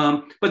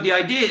 But the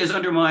idea is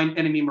undermine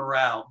enemy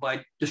morale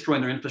by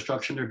destroying their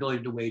infrastructure and their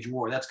ability to wage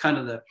war. That's kind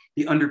of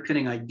the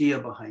underpinning idea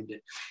behind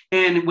it.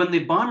 And when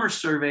the bomber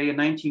survey in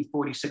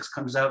 1946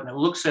 comes out and it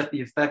looks at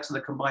the effects of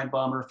the combined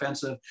bomber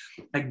offensive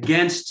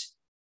against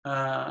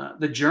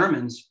the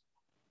Germans,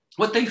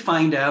 what they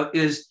find out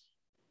is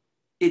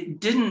it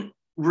didn't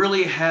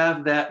really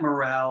have that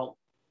morale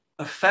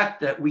effect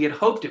that we had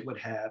hoped it would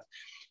have.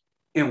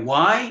 And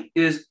why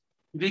is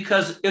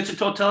because it's a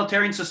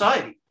totalitarian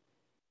society.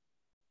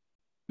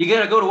 You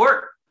got to go to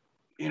work,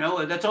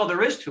 that's all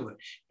there is to it.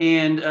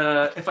 And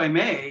if I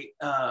may,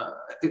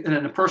 in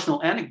a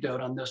personal anecdote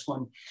on this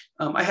one,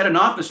 I had an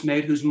office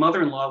mate whose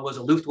mother-in-law was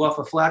a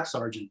Luftwaffe flak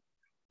sergeant.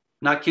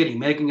 Not kidding,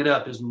 making it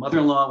up. His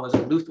mother-in-law was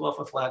a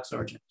Luftwaffe flak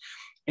sergeant.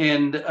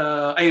 And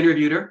I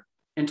interviewed her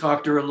and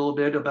talked to her a little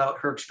bit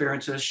about her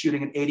experiences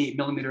shooting an 88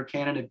 millimeter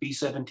cannon at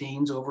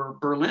B-17s over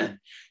Berlin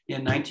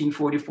in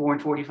 1944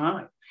 and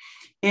 45.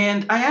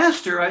 And I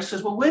asked her, I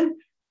said, well,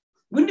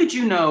 when did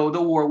you know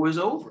the war was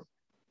over?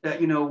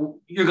 That,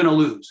 you're going to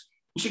lose?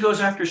 And she goes,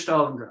 after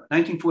Stalingrad,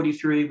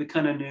 1943, we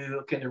kind of knew,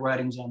 okay, the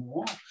writing's on the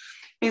wall.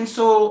 And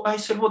so I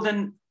said, well,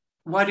 then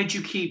why did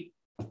you keep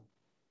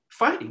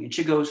fighting? And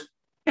she goes,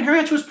 and her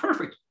answer was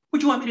perfect. What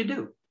do you want me to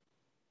do?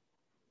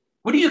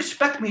 What do you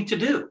expect me to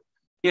do?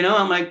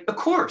 I'm like, of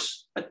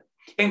course.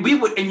 And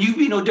you'd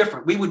be no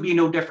different. We would be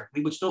no different.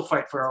 We would still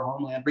fight for our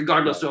homeland,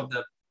 regardless of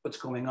what's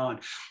going on.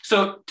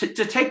 So to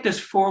take this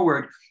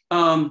forward,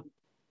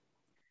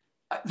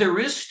 there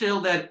is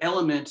still that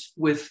element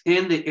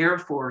within the Air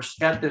Force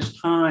at this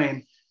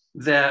time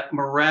that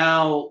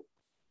morale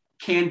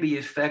can be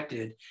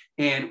affected.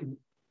 And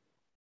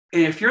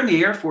if you're in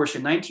the Air Force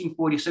in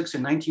 1946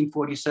 and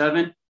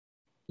 1947,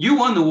 you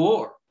won the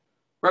war.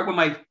 Right when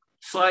my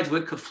slides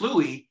with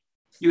Kaflooey,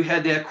 you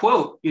had that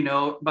quote,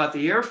 about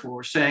the Air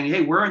Force saying,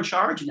 hey, we're in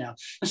charge now.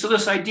 And so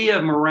this idea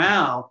of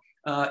morale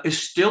is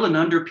still an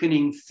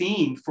underpinning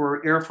theme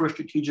for Air Force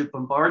strategic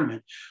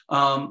bombardment.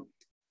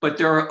 But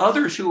there are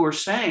others who are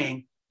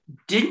saying,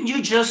 didn't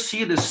you just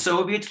see the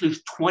Soviets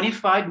lose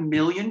 25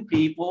 million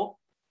people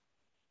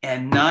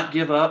and not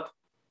give up?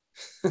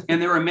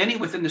 And there are many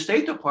within the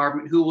State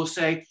Department who will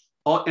say,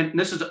 and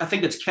this is, I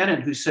think it's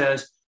Kennan who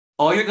says,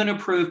 all you're going to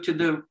prove to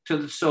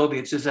the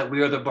Soviets is that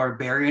we are the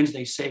barbarians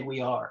they say we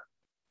are.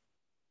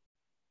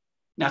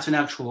 That's an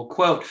actual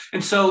quote.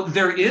 And so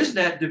there is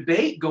that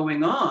debate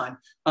going on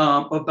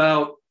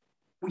about,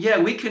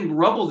 we can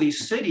rubble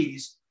these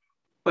cities,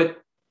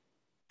 but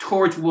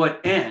towards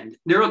what end?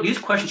 These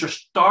questions are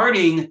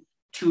starting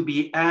to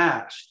be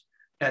asked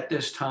at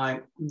this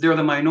time. They're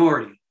the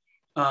minority,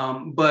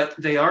 but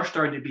they are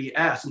starting to be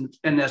asked.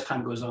 And as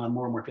time goes on,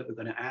 more and more people are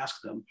going to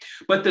ask them.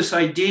 But this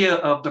idea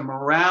of the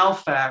morale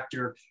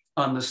factor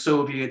on the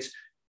Soviets,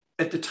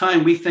 at the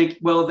time we think,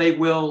 well, they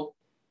will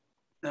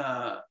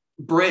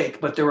break,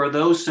 but there are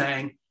those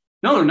saying,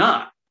 no, they're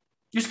not.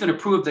 You're just going to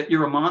prove that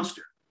you're a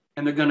monster.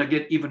 And they're going to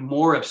get even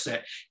more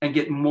upset and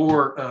get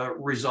more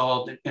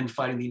resolved in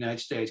fighting the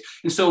United States.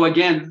 And so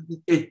again,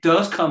 it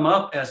does come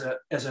up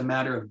as a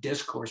matter of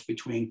discourse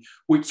between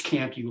which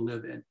camp you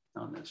live in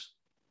on this.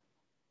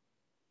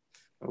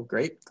 Oh,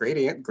 great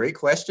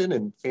question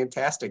and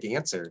fantastic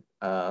answer,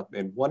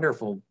 and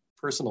wonderful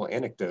personal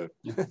anecdote.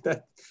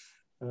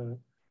 uh,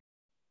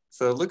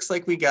 so it looks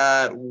like we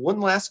got one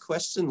last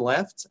question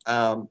left.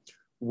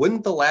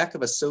 Wouldn't the lack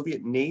of a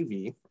Soviet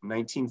Navy in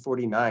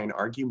 1949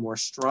 argue more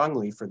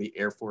strongly for the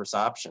Air Force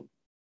option?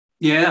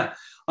 Yeah,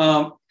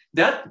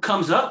 that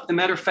comes up. As a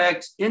matter of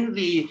fact,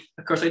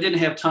 of course, I didn't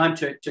have time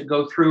to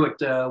go through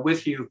it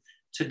with you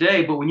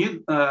today, but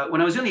when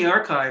I was in the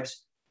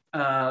archives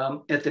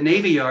at the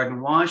Navy Yard in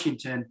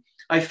Washington,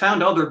 I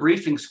found other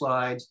briefing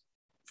slides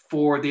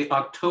for the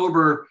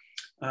October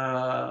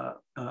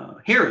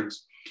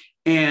hearings.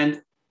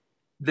 And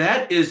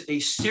that is a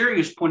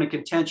serious point of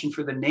contention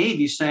for the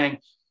Navy, saying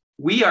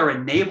we are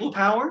a naval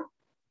power.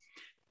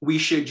 We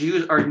should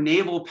use our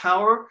naval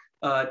power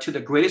to the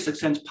greatest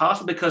extent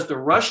possible because the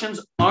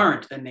Russians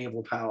aren't a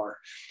naval power.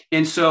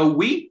 And so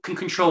we can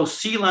control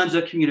sea lines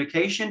of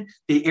communication.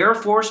 The Air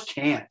Force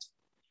can't.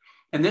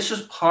 And this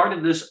is part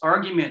of this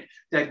argument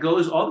that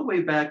goes all the way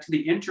back to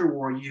the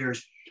interwar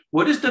years.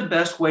 What is the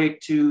best way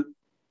to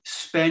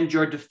spend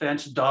your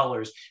defense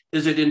dollars?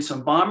 Is it in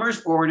some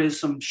bombers or it is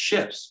some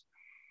ships?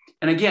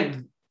 And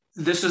again,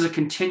 this is a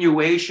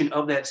continuation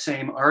of that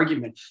same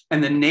argument.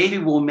 And the Navy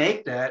will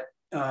make that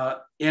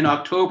in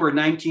October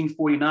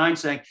 1949,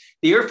 saying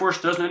the Air Force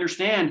doesn't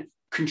understand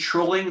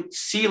controlling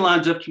sea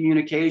lines of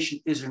communication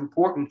is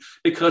important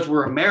because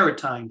we're a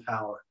maritime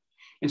power.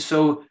 And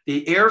so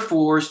the Air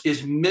Force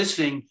is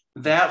missing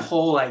that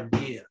whole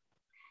idea.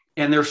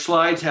 And their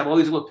slides have all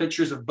these little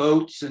pictures of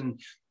boats and,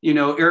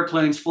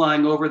 airplanes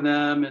flying over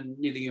them and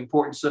the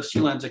importance of sea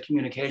lines of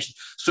communication.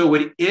 So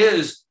it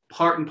is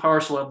part and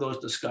parcel of those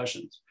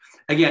discussions.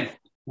 Again,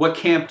 what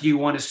camp do you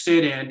want to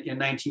sit in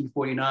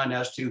 1949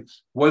 as to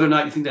whether or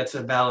not you think that's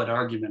a valid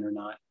argument or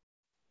not?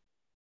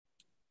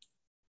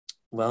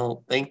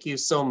 Well, thank you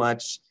so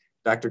much,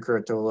 Dr.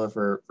 Curatola,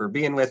 for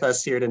being with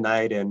us here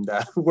tonight and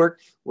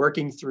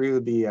working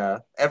through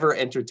the ever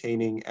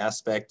entertaining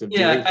aspect of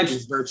doing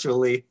things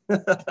virtually.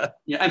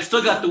 Yeah, I've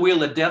still got the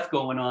wheel of death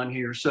going on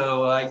here,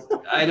 so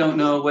I don't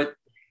know what.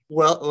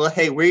 Well,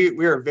 hey,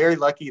 we are very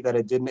lucky that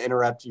it didn't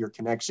interrupt your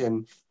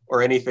connection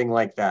or anything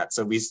like that.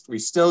 So we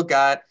still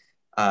got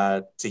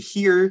to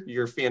hear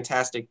your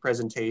fantastic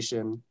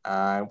presentation.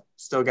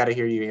 Still got to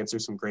hear you answer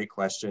some great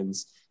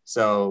questions.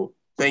 So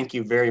thank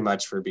you very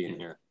much for being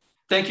here.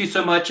 Thank you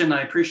so much, and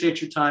I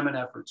appreciate your time and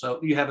effort. So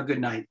you have a good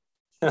night.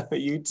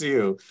 You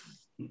too.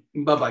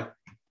 Bye-bye.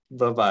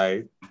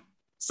 Bye-bye.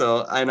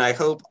 So, and I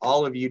hope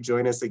all of you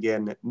join us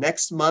again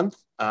next month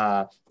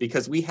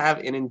because we have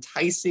an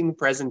enticing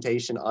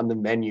presentation on the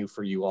menu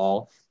for you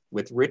all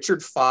with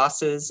Richard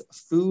Foss's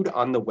Food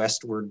on the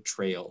Westward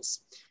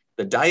Trails.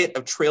 The diet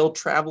of trail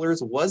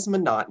travelers was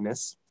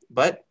monotonous,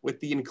 but with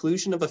the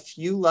inclusion of a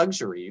few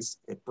luxuries,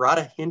 it brought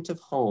a hint of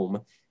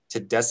home to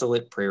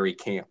desolate prairie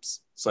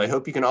camps. So I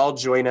hope you can all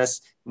join us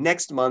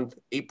next month,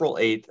 April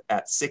 8th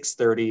at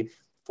 6:30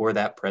 for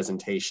that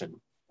presentation.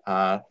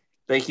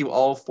 Thank you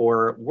all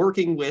for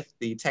working with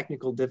the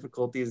technical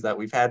difficulties that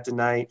we've had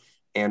tonight.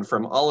 And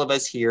from all of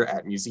us here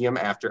at Museum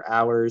After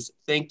Hours,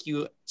 thank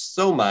you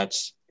so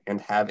much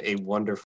and have a wonderful